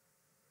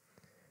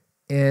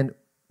 And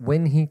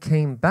when he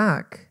came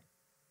back,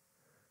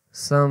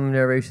 some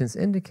narrations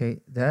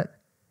indicate that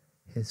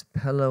his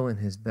pillow in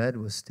his bed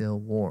was still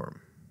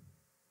warm.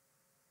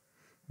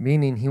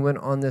 Meaning he went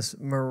on this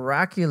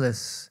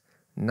miraculous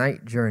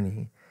night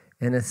journey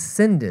and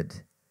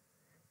ascended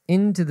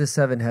into the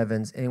seven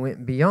heavens and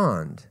went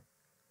beyond,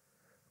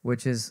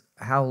 which is,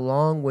 how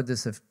long would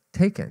this have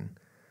taken?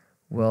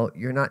 Well,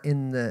 you're not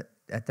in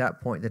at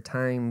that point, the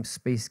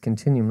time-space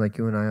continuum like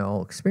you and I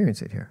all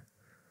experience it here.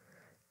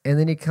 And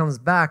then he comes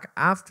back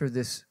after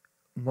this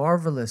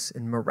marvelous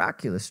and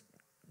miraculous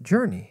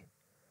journey,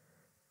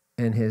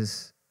 and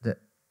the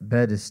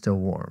bed is still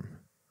warm.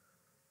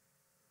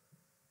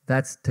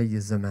 That's Tayy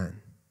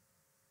Zaman.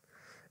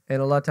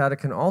 And Allah Ta'ala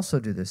can also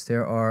do this.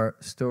 There are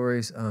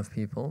stories of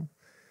people,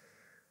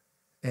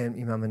 and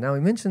Imam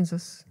An-Nawawi mentions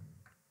this,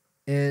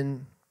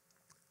 and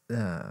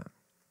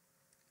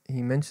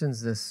he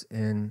mentions this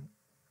in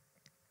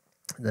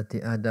that the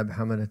Adab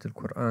Hamalat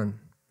al-Quran,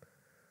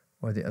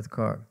 or the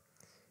Adhkar.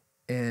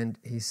 And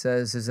he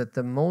says is that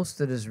the most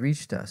that has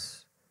reached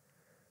us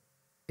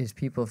is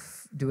people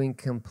doing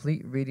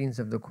complete readings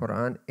of the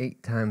Quran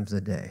 8 times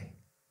a day.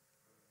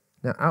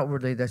 Now,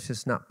 outwardly, that's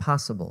just not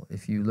possible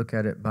if you look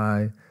at it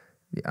by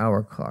the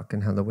hour clock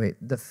and how the weight.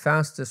 The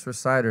fastest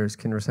reciters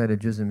can recite a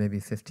juz in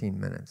maybe 15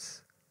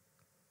 minutes,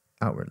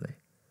 outwardly.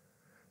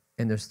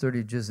 And there's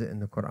 30 juz in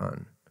the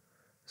Quran.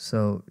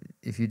 So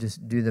if you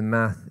just do the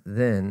math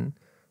then,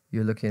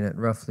 you're looking at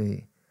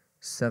roughly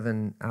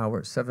 7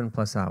 hours,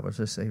 7+ hours,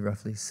 let's say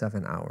roughly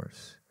 7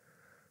 hours.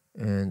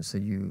 And so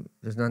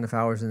there's not enough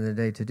hours in the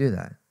day to do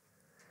that.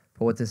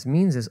 But what this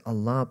means is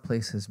Allah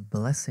places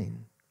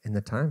blessing in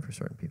the time for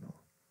certain people.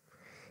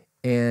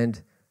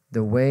 And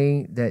the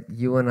way that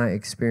you and I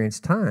experience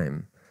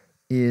time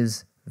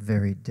is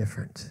very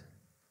different.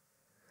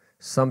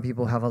 Some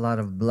people have a lot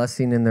of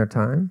blessing in their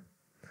time,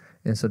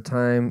 and so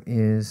time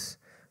is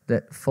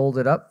that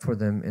folded up for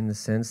them in the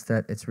sense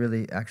that it's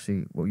really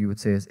actually what you would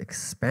say is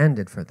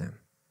expanded for them.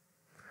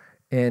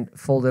 And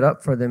folded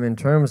up for them in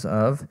terms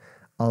of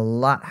a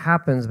lot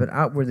happens, but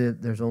outwardly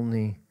there's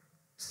only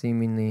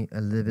seemingly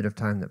a little bit of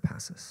time that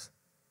passes.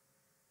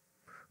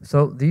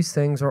 So these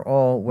things are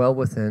all well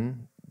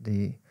within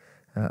the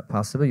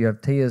possible. You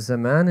have Tayy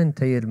Zaman and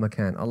Tayy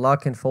Makan. Allah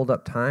can fold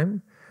up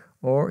time,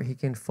 or He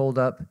can fold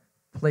up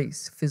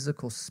place,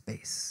 physical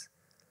space,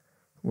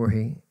 where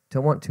He to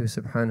want to,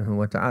 subhanahu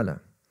wa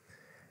ta'ala.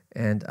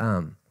 And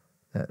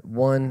that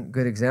one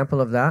good example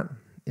of that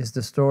is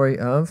the story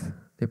of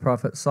the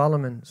Prophet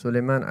Solomon,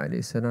 Sulaiman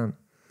alayhi salam,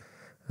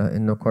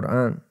 in the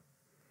Quran.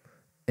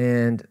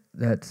 And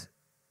that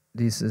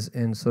this is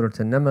in Surah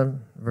An-Naml,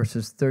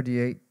 verses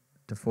 38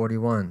 to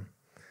 41.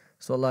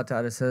 So Allah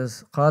Ta'ala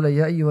says, قَالَ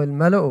يَا أَيُّهَا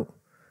الْمَلَأُ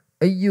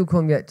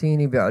أَيُّكُمْ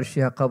يَأْتِينِي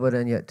بِعَرْشِهَا قَبْلَ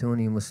أَنْ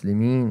يَأْتُونِي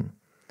مُسْلِمِينَ.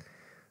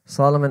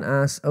 Solomon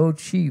asks, O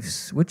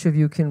chiefs, which of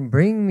you can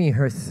bring me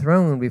her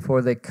throne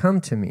before they come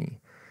to me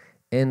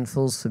in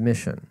full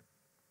submission?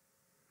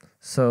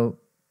 So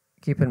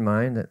keep in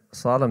mind that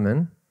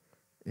Solomon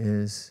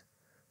is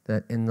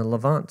that in the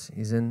Levant,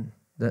 he's in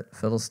that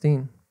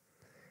Philistine.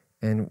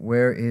 And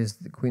where is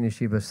the Queen of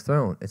Sheba's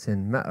throne? It's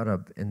in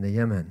Ma'rab in the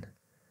Yemen.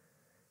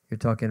 You're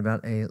talking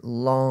about a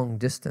long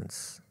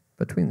distance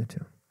between the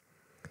two.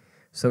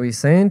 So he's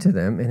saying to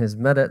them in his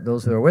medet,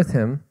 those who are with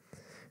him,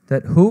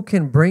 that who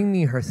can bring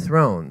me her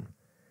throne?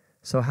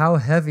 So how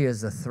heavy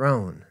is the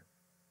throne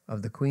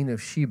of the Queen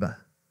of Sheba?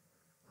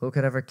 Who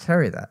could ever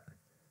carry that?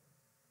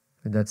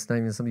 And that's not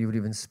even something you would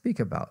even speak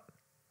about,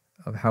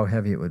 of how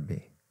heavy it would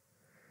be.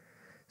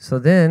 So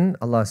then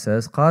Allah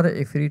says, قَالَ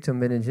إِفْرِيتٌ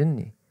مِّنَ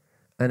الْجِنِّ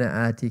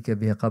أَنَا آتِيكَ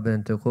بِهِ قَبْلَ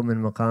أَن تَقُومَ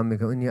مِن مَّقَامِكَ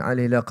وَإِنِّي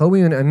عَلَيْهِ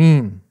لَقَوِيٌّ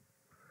أَمِينٌ.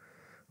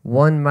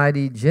 One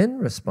mighty jinn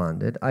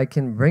responded, I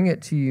can bring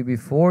it to you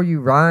before you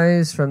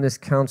rise from this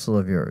council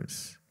of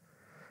yours,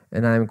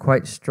 and I am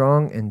quite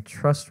strong and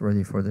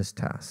trustworthy for this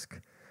task.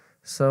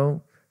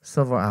 So,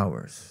 several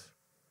hours,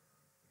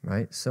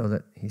 right? So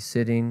that he's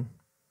sitting,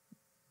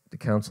 the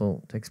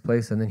council takes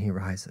place, and then he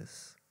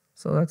rises.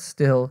 So that's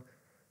still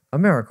a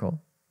miracle,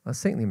 a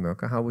saintly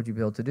miracle. How would you be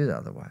able to do that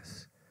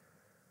otherwise?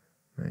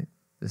 Right?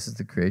 This is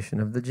the creation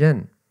of the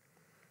jinn.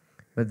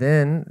 But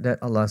then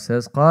that Allah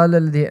says, قَالَ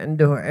الَّذِي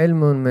عِنْدَهُ عِلْمٌ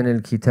مِّنَ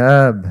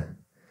الْكِتَابِ.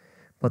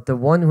 But the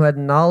one who had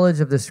knowledge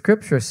of the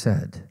scripture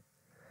said,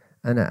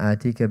 أَنَا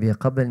آتِيكَ بِهِ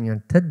قَبْلَ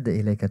يَرْتَدَّ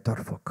إِلَيْكَ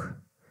طَرْفُكَ.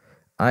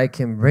 I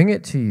can bring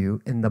it to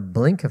you in the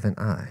blink of an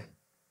eye.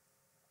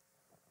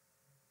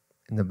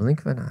 In the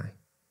blink of an eye.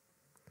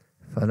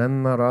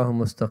 فَلَمَّا رَاهُ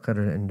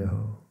مُسْتَقِرًا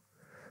عِنْدَهُ.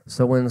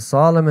 So when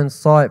Solomon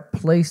saw it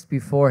placed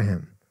before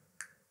him,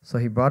 so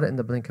he brought it in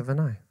the blink of an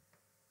eye.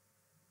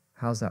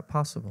 How's that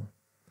possible?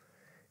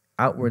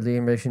 Outwardly,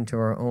 in relation to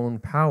our own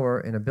power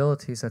and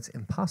abilities, that's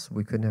impossible.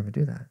 We could never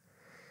do that.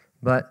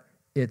 But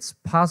it's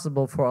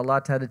possible for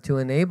Allah Ta'ala to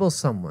enable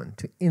someone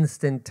to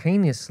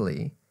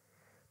instantaneously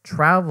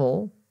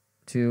travel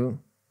to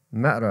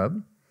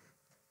Ma'rab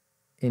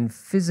and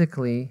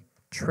physically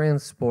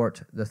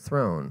transport the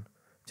throne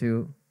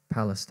to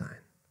Palestine.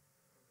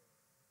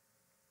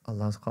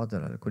 Allah's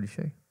qadir ala kulli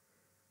shay.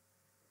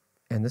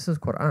 And this is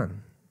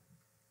Quran.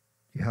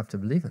 You have to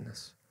believe in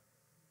this.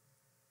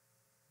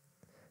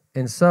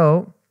 And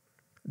so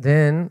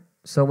when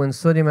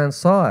Sulaiman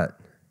saw it,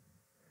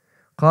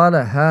 قَالَ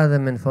هَذَا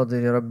مِنْ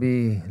فَضْلِ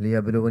رَبِّي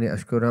لِيَبْلُونِي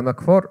أَشْكُرَ أَمْ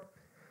أَكْفُرْ.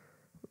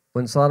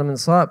 When Solomon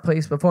saw it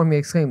placed before him, he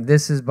exclaimed,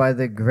 this is by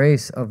the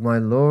grace of my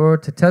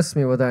Lord to test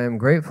me whether I am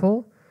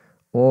grateful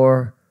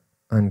or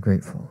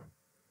ungrateful.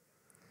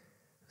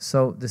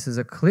 So this is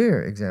a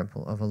clear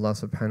example of Allah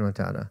subhanahu wa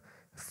ta'ala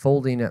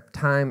folding up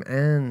time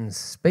and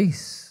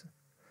space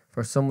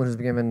for someone who's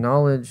been given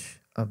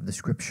knowledge of the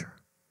scripture.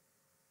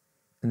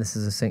 And this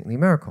is a saintly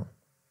miracle.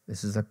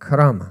 This is a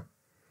karama.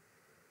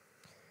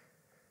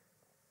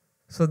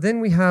 So then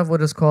we have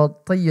what is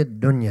called Tayyid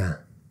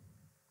Dunya.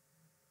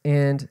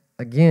 And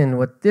again,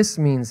 what this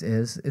means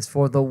is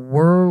for the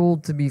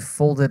world to be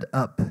folded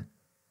up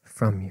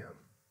from you.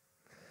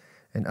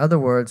 In other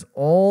words,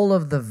 all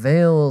of the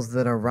veils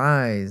that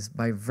arise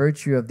by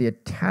virtue of the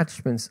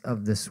attachments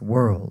of this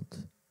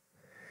world,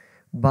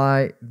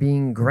 by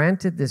being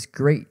granted this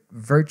great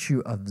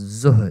virtue of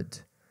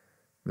zuhud,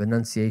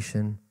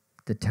 renunciation,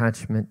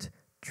 detachment,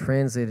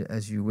 translate it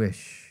as you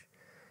wish,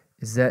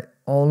 is that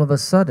all of a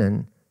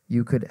sudden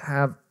you could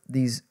have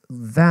these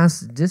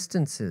vast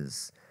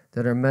distances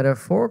that are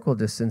metaphorical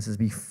distances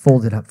be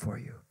folded up for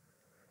you.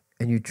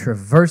 And you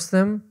traverse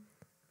them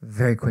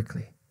very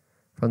quickly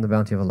from the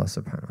bounty of Allah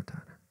subhanahu wa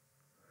ta'ala.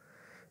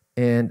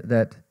 And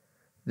that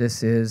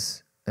this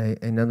is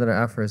another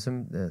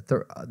aphorism, the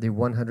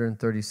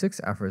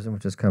 136th aphorism,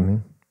 which is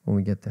coming when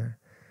we get there,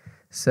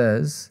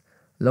 says,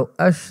 لو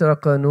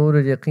أشرق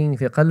نور اليقين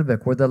في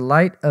قلبك, were the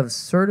light of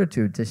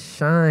certitude to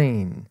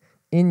shine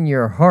in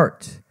your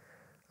heart,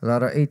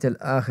 لرأيت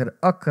الآخر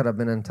أقرب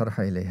من أن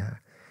ترحى إليها,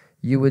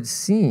 you would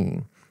see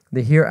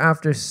the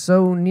hereafter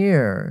so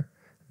near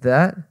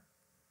that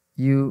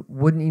you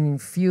wouldn't even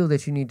feel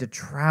that you need to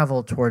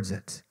travel towards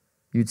it.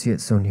 You'd see it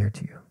so near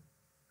to you.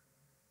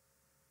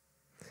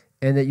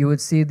 And that you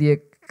would see the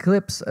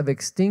eclipse of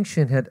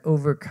extinction had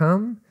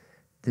overcome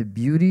the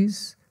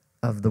beauties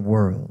of the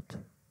world.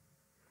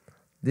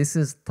 This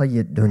is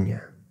tayyid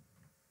dunya.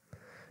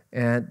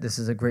 And this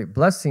is a great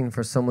blessing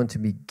for someone to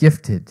be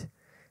gifted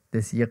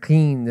this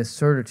yaqeen, this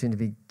certitude, to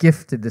be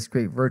gifted this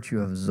great virtue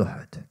of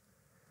zuhd,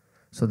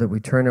 so that we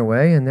turn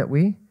away and that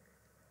we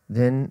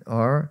then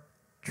are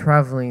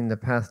traveling the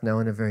path now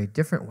in a very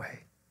different way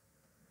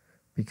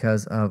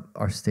because of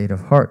our state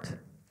of heart.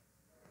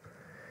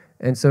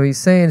 And so he's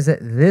saying is that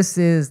this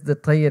is the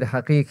tayyid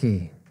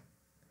haqiqi.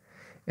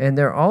 And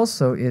there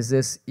also is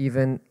this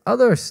even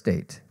other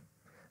state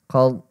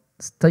called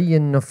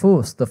tayyid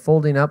nufus, the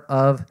folding up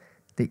of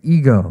the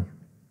ego.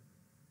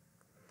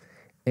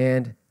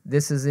 And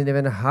this is an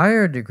even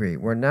higher degree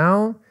where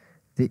now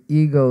the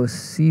ego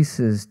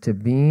ceases to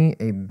be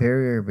a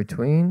barrier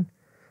between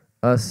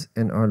us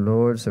and our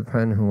Lord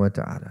subhanahu wa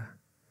ta'ala.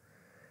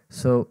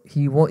 So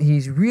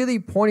he's really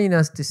pointing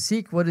us to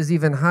seek what is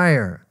even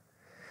higher.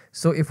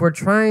 So if we're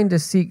trying to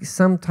seek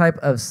some type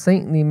of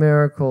saintly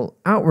miracle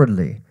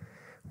outwardly,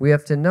 we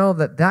have to know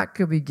that that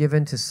could be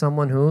given to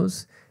someone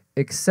who's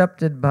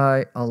accepted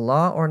by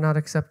Allah or not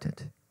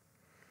accepted.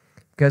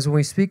 Because when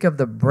we speak of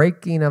the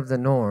breaking of the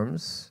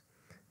norms,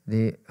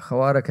 the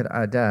khawarak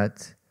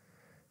al-adat,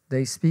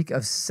 they speak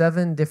of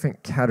 7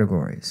 different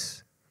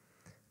categories.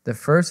 The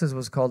first is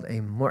what's called a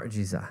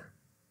mu'jiza.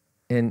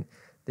 And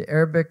the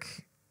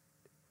Arabic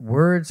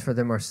words for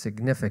them are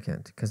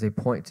significant because they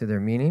point to their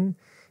meaning,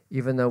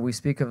 even though we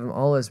speak of them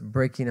all as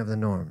breaking of the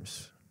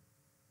norms,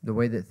 the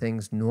way that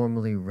things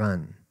normally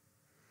run,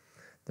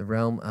 the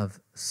realm of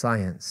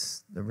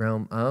science, the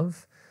realm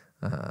of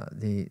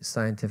the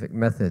scientific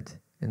method,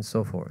 and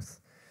so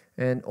forth.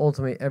 And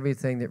ultimately,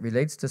 everything that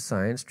relates to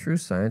science, true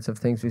science, of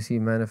things we see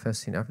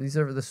manifesting after. These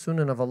are the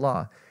sunan of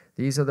Allah.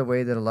 These are the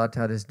way that Allah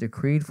Ta'ala has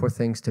decreed for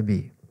things to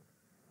be.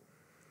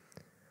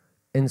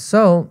 And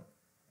so,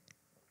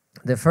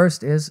 the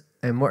first is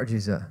a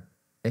mu'jiza,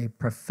 a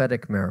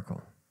prophetic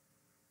miracle.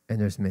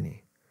 And there's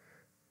many.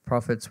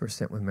 Prophets were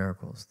sent with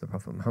miracles. The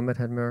Prophet Muhammad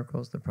had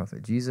miracles. The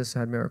Prophet Jesus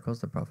had miracles.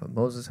 The Prophet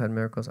Moses had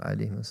miracles.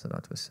 Alayhi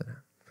salatu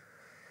wassalam.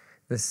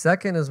 The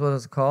second is what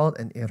is called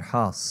an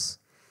irhas.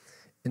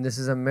 And this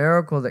is a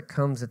miracle that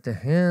comes at the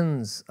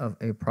hands of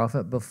a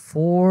prophet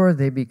before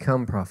they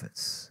become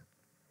prophets.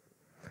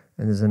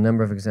 And there's a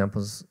number of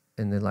examples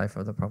in the life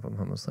of the Prophet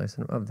Muhammad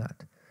of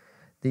that.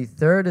 The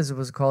third is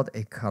what's called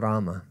a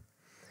karama.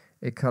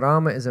 A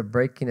karama is a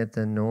breaking at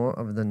the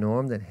of the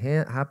norm that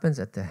happens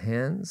at the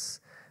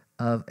hands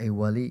of a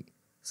wali,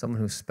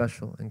 someone who's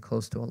special and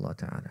close to Allah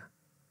Ta'ala.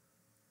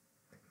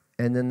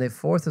 And then the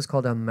fourth is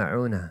called a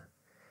ma'una.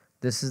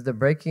 This is the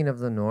breaking of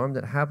the norm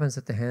that happens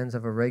at the hands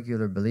of a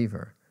regular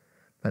believer,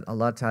 but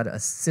Allah Ta'ala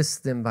assists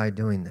them by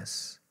doing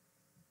this.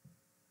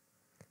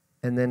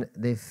 And then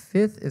the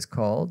fifth is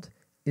called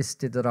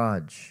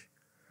istidraj.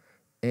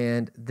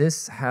 And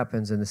this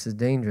happens, and this is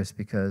dangerous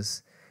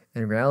because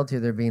in reality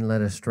they're being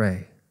led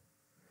astray,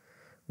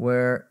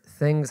 where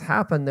things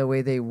happen the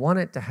way they want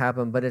it to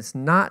happen, but it's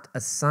not a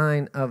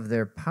sign of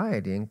their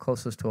piety and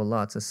closest to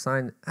Allah. It's a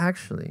sign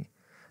actually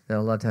that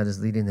Allah Ta'ala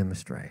is leading them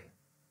astray.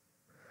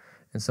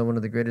 And so one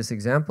of the greatest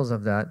examples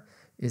of that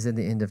is in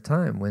the end of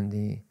time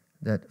when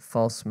that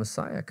false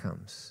Messiah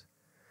comes.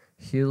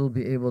 He'll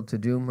be able to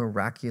do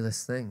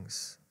miraculous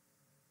things.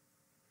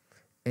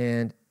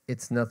 And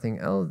it's nothing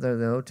else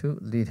though to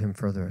lead him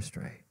further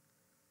astray.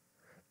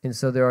 And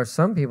so there are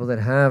some people that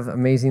have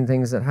amazing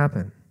things that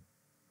happen,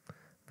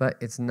 but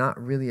it's not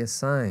really a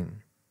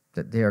sign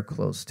that they are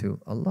close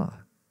to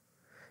Allah.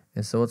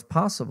 And so it's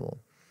possible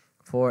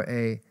for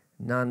a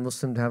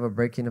non-Muslim to have a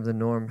breaking of the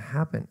norm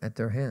happen at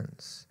their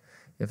hands.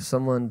 If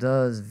someone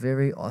does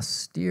very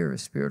austere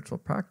spiritual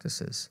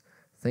practices,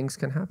 things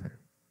can happen.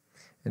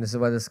 And this is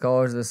why the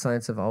scholars of the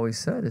science have always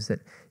said is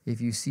that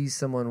if you see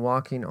someone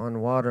walking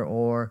on water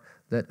or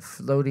that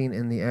floating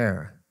in the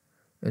air,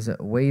 is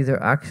that weigh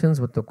their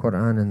actions with the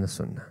Quran and the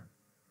Sunnah,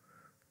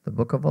 the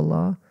Book of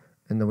Allah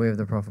and the way of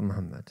the Prophet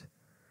Muhammad.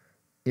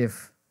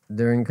 If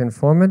they're in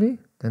conformity,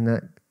 then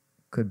that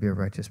could be a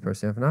righteous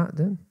person. If not,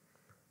 then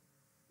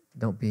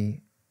don't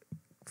be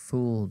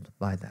fooled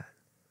by that.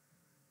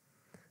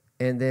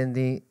 And then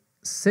the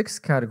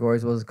sixth category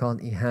is what is called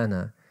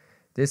ihana.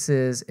 This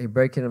is a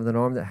breaking of the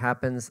norm that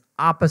happens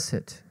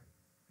opposite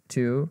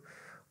to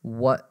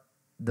what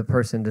the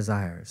person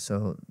desires.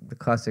 So the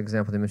classic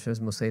example they mentioned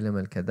is Musaylim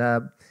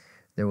al-Kadab.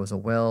 There was a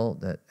well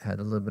that had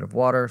a little bit of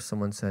water.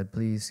 Someone said,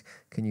 please,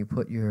 can you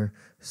put your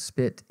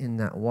spit in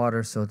that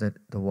water so that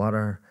the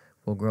water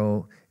will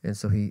grow? And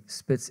so he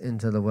spits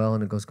into the well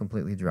and it goes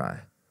completely dry,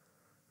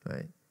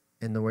 right?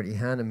 And the word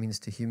ihana means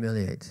to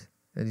humiliate.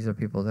 And these are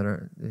people that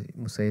are,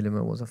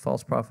 Musaylima was a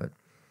false prophet.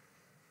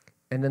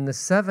 And then the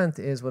seventh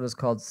is what is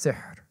called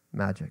sihr,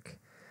 magic.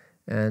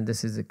 And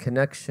this is a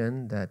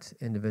connection that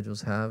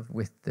individuals have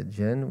with the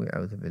jinn,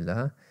 wa'udhu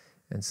billah,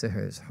 and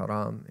sihr is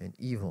haram and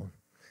evil.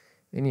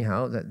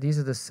 Anyhow, these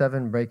are the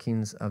 7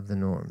 breakings of the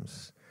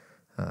norms.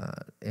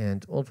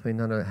 And ultimately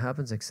none of that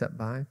happens except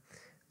by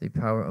the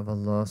power of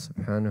Allah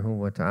subhanahu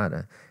wa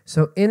ta'ala.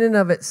 So in and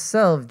of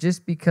itself,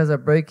 just because a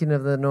breaking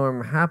of the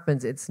norm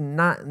happens, it's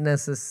not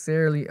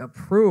necessarily a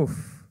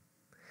proof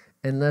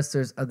unless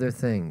there's other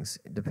things,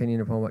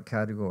 depending upon what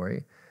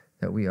category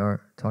that we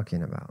are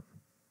talking about.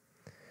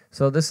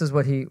 So this is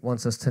what he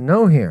wants us to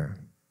know here,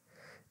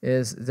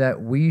 is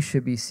that we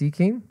should be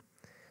seeking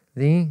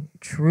the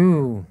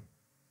true,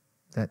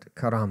 that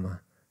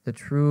karama, the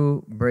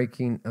true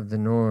breaking of the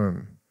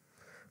norm,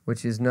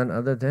 which is none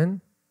other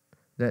than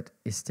that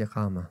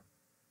istiqama,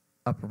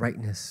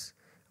 uprightness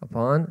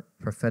upon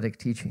prophetic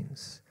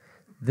teachings.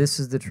 This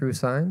is the true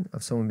sign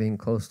of someone being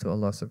close to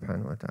Allah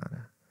subhanahu wa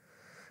ta'ala.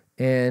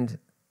 And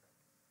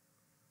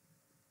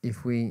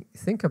if we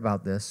think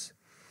about this,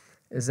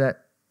 is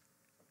that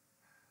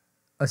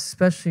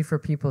especially for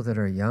people that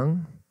are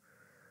young,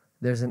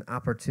 there's an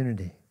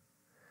opportunity.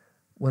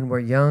 When we're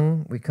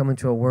young, we come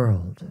into a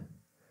world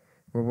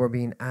where we're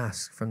being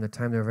asked from the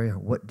time they're very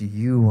young, what do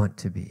you want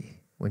to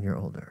be when you're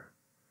older?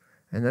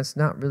 And that's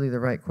not really the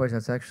right question.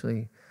 That's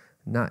actually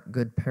not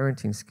good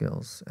parenting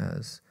skills,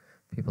 as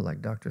people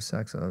like Dr.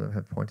 Sachs and others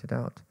have pointed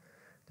out.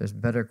 There's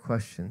better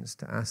questions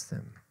to ask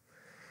them.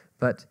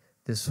 But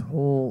this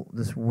world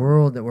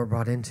that we're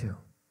brought into,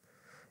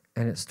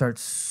 and it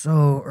starts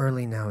so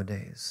early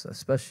nowadays,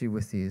 especially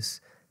with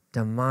these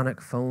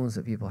demonic phones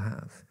that people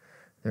have.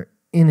 They're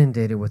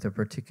inundated with a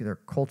particular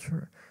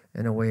culture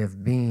and a way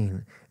of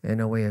being and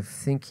a way of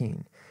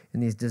thinking.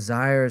 And these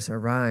desires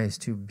arise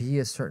to be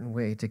a certain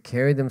way, to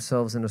carry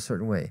themselves in a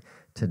certain way,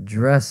 to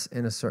dress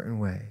in a certain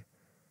way.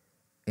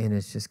 And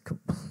it's just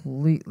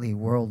completely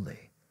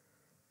worldly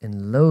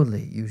and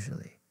lowly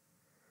usually.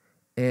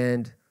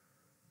 And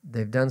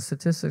they've done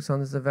statistics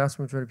on this. The vast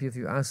majority of people, if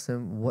you ask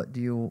them, what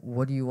do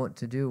you want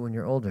to do when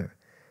you're older?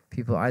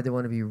 People either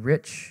want to be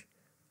rich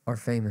or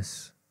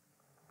famous,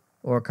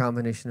 or a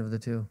combination of the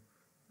two.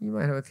 You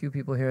might have a few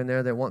people here and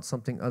there that want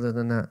something other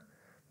than that,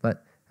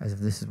 but as if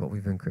this is what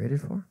we've been created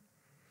for.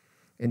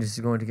 And this is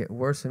going to get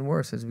worse and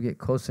worse as we get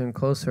closer and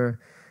closer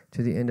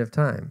to the end of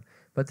time.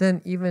 But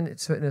then even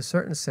in a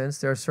certain sense,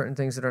 there are certain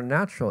things that are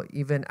natural,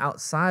 even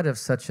outside of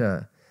such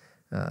a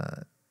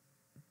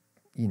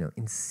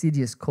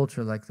insidious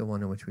culture like the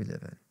one in which we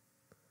live in.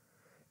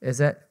 Is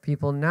that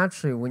people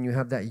naturally, when you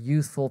have that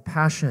youthful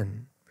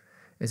passion,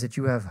 is that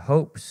you have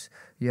hopes,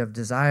 you have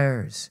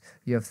desires,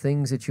 you have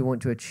things that you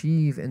want to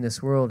achieve in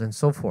this world and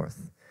so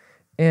forth.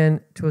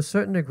 And to a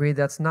certain degree,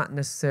 that's not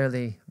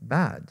necessarily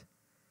bad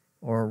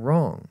or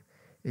wrong.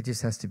 It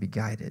just has to be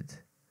guided.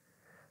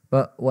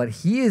 But what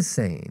he is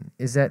saying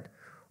is that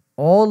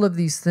all of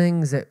these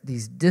things, that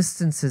these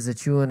distances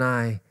that you and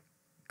I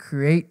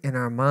create in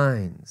our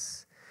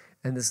minds,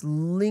 and this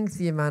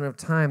lengthy amount of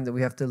time that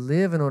we have to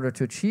live in order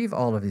to achieve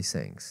all of these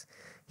things,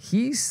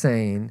 he's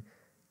saying,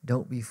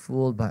 don't be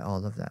fooled by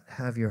all of that.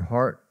 Have your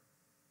heart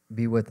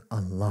be with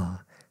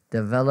Allah.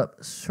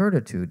 Develop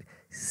certitude.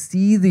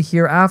 See the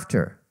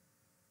hereafter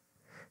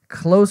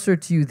closer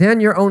to you than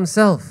your own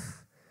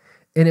self.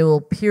 And it will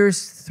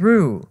pierce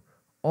through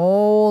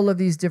all of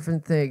these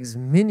different things,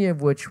 many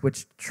of which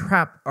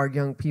trap our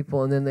young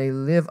people, and then they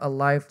live a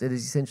life that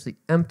is essentially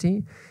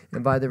empty.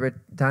 And by the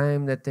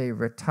time that they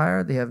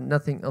retire, they have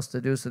nothing else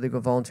to do, so they go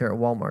volunteer at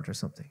Walmart or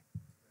something.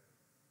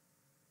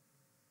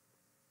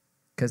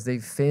 Because they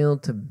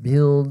failed to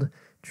build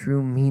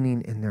true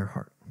meaning in their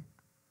heart.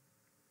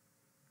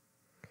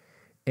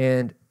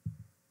 And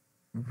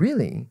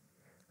really,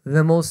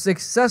 the most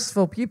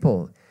successful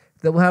people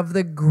that will have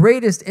the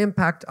greatest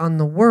impact on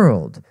the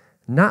world,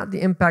 not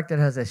the impact that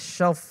has a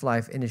shelf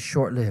life and is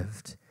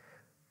short-lived,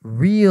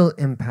 real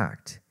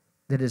impact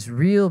that is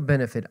real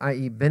benefit,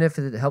 i.e.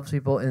 benefit that helps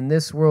people in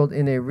this world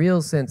in a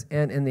real sense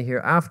and in the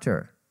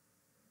hereafter,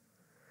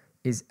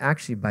 is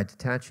actually by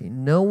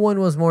detaching. No one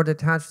was more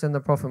detached than the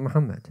Prophet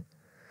Muhammad,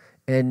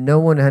 and no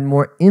one had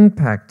more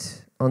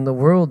impact on the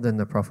world than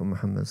the Prophet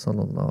Muhammad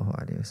sallallahu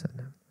alaihi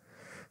wasallam.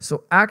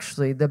 So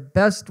actually, the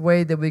best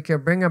way that we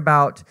can bring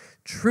about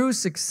true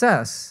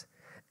success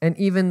and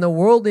even the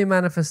worldly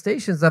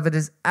manifestations of it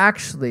is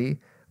actually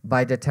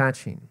by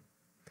detaching.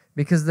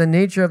 Because the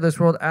nature of this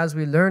world, as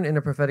we learn in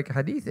a prophetic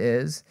hadith,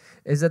 is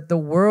that the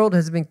world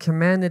has been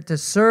commanded to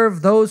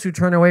serve those who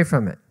turn away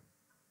from it.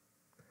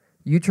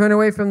 You turn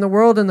away from the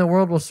world and the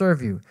world will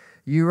serve you.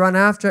 You run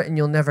after it and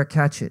you'll never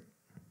catch it.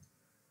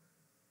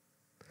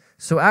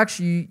 So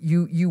actually,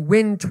 you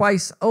win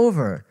twice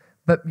over.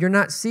 but you're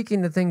not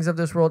seeking the things of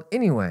this world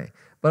anyway.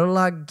 But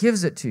Allah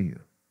gives it to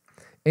you.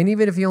 And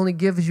even if He only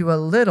gives you a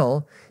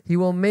little, He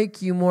will make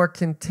you more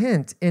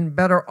content and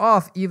better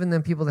off even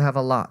than people that have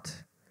a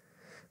lot.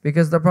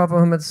 Because the Prophet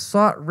Muhammad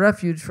sought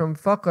refuge from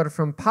faqr,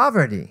 from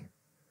poverty.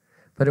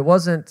 But it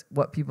wasn't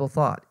what people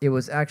thought. It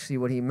was actually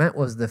what he meant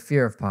was the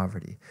fear of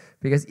poverty.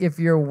 Because if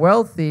you're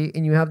wealthy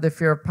and you have the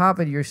fear of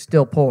poverty, you're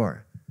still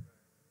poor.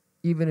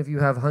 Even if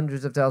you have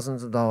hundreds of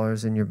thousands of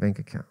dollars in your bank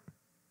account.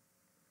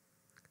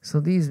 So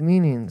these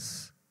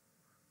meanings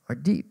are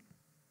deep.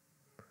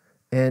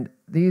 And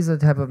these are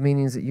the type of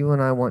meanings that you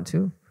and I want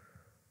to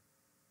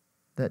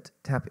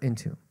tap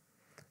into.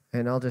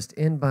 And I'll just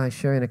end by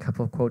sharing a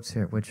couple of quotes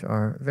here, which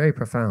are very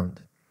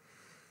profound,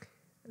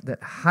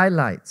 that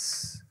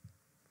highlights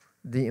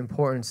the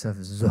importance of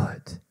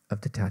zuhd,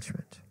 of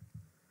detachment.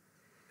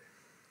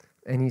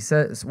 And he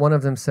says, one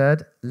of them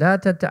said,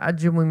 لا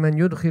تتعجب من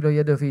يدخل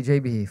يده في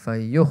جيبه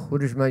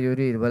فيخرج ما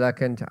يريد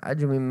ولكن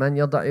تعجب من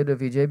يضع يده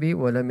في جيبه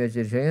ولم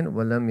يجد شيئا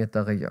ولم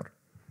يتغير.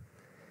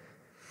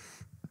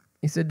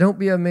 He said, don't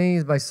be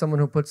amazed by someone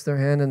who puts their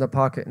hand in the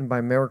pocket and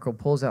by miracle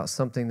pulls out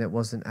something that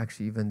wasn't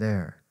actually even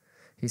there.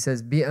 He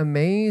says, be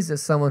amazed at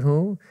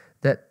someone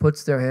that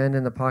puts their hand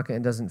in the pocket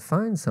and doesn't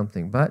find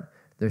something, but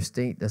their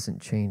state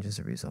doesn't change as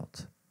a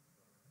result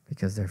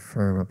because they're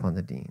firm upon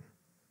the deen.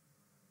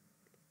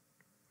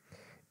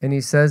 And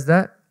he says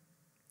that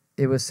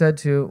it was said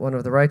to one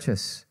of the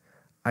righteous,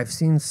 I've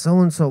seen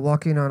so-and-so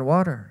walking on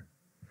water.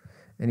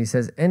 And he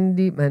says,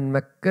 "Indi man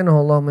makkanahu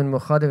Allah min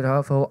mukhadib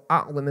al-hawa fahuwa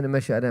a'zam min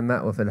al-mashi ala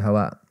al-ma' fi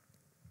al-hawa."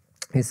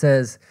 He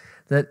says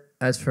that,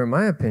 as for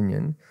my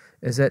opinion,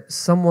 is that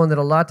someone that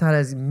Allah Ta'ala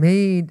has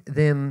made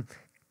them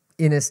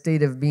in a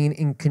state of being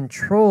in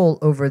control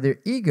over their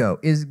ego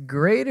is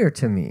greater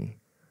to me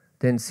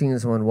than seeing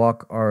someone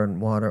walk on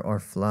water or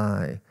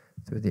fly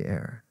through the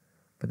air.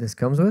 But this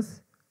comes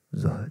with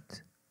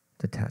zuhd,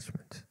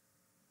 detachment.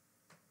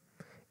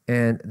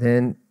 And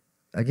then,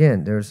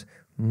 again, there's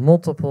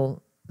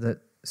multiple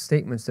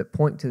statements that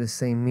point to the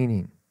same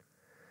meaning,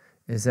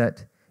 is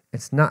that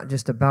it's not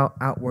just about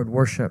outward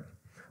worship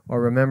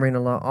or remembering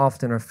Allah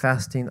often or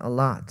fasting a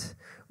lot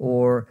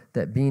or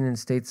that being in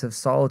states of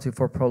solitude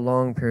for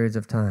prolonged periods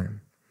of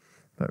time,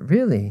 but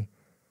really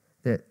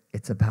that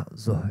it's about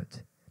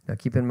zuhd. Now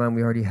keep in mind,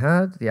 we already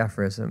had the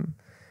aphorism,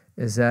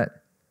 is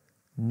that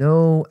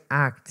no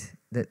act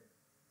that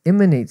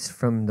emanates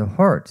from the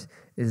heart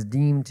is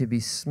deemed to be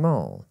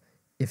small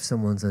if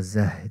someone's a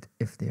zahid,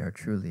 if they are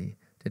truly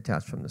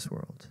detached from this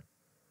world.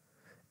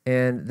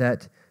 And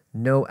that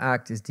no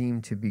act is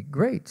deemed to be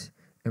great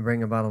and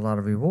bring about a lot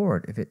of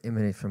reward if it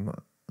emanates from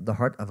the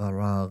heart of a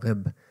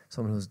raghib,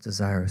 someone who's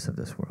desirous of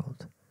this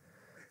world.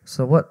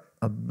 So what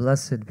a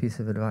blessed piece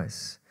of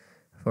advice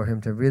for him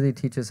to really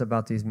teach us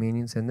about these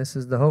meanings. And this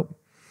is the hope,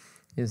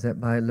 is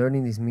that by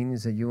learning these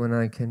meanings that you and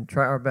I can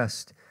try our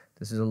best.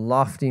 These are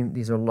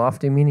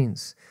lofty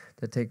meanings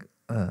that take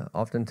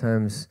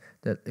oftentimes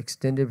that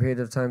extended period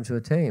of time to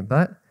attain.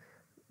 But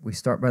we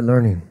start by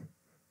learning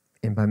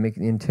and by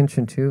making the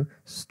intention to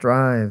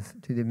strive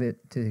to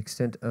the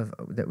extent of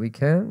that we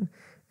can.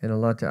 And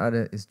Allah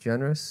Ta'ala is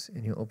generous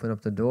and He'll open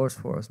up the doors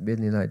for us.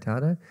 Bidnillahi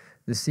Ta'ala.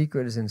 The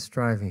secret is in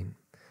striving,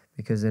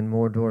 because then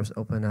more doors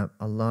open up.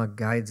 Allah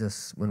guides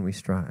us when we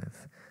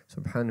strive.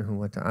 Subhanahu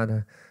wa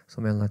Ta'ala.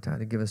 So may Allah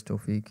Ta'ala give us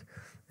tawfiq,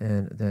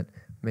 and that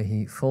may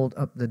He fold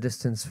up the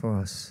distance for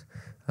us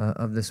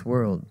of this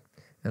world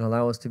and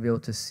allow us to be able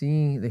to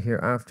see the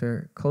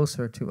hereafter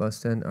closer to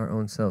us than our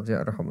own selves.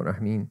 Ya Arhamar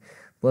Rahimeen.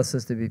 Bless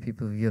us to be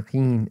people of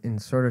yaqeen in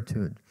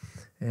certitude,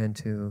 and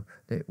to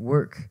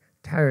work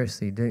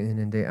tirelessly day in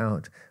and day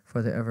out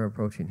for the ever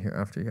approaching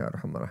hereafter. Ya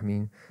Arhamar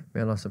Rahimeen.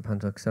 May Allah subhanahu wa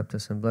ta'ala accept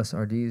us and bless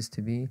our deeds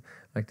to be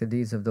like the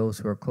deeds of those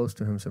who are close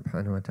to Him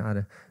subhanahu wa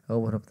ta'ala.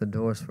 Open up the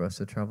doors for us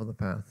to travel the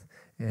path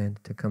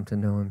and to come to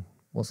know Him.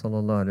 Wa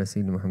sallallahu ala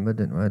sayyidina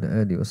Muhammadin wa ala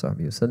alihi wa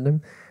sahbihi wa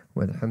sallam.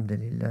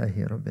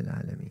 Walhamdulillahi rabbil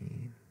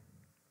alameen.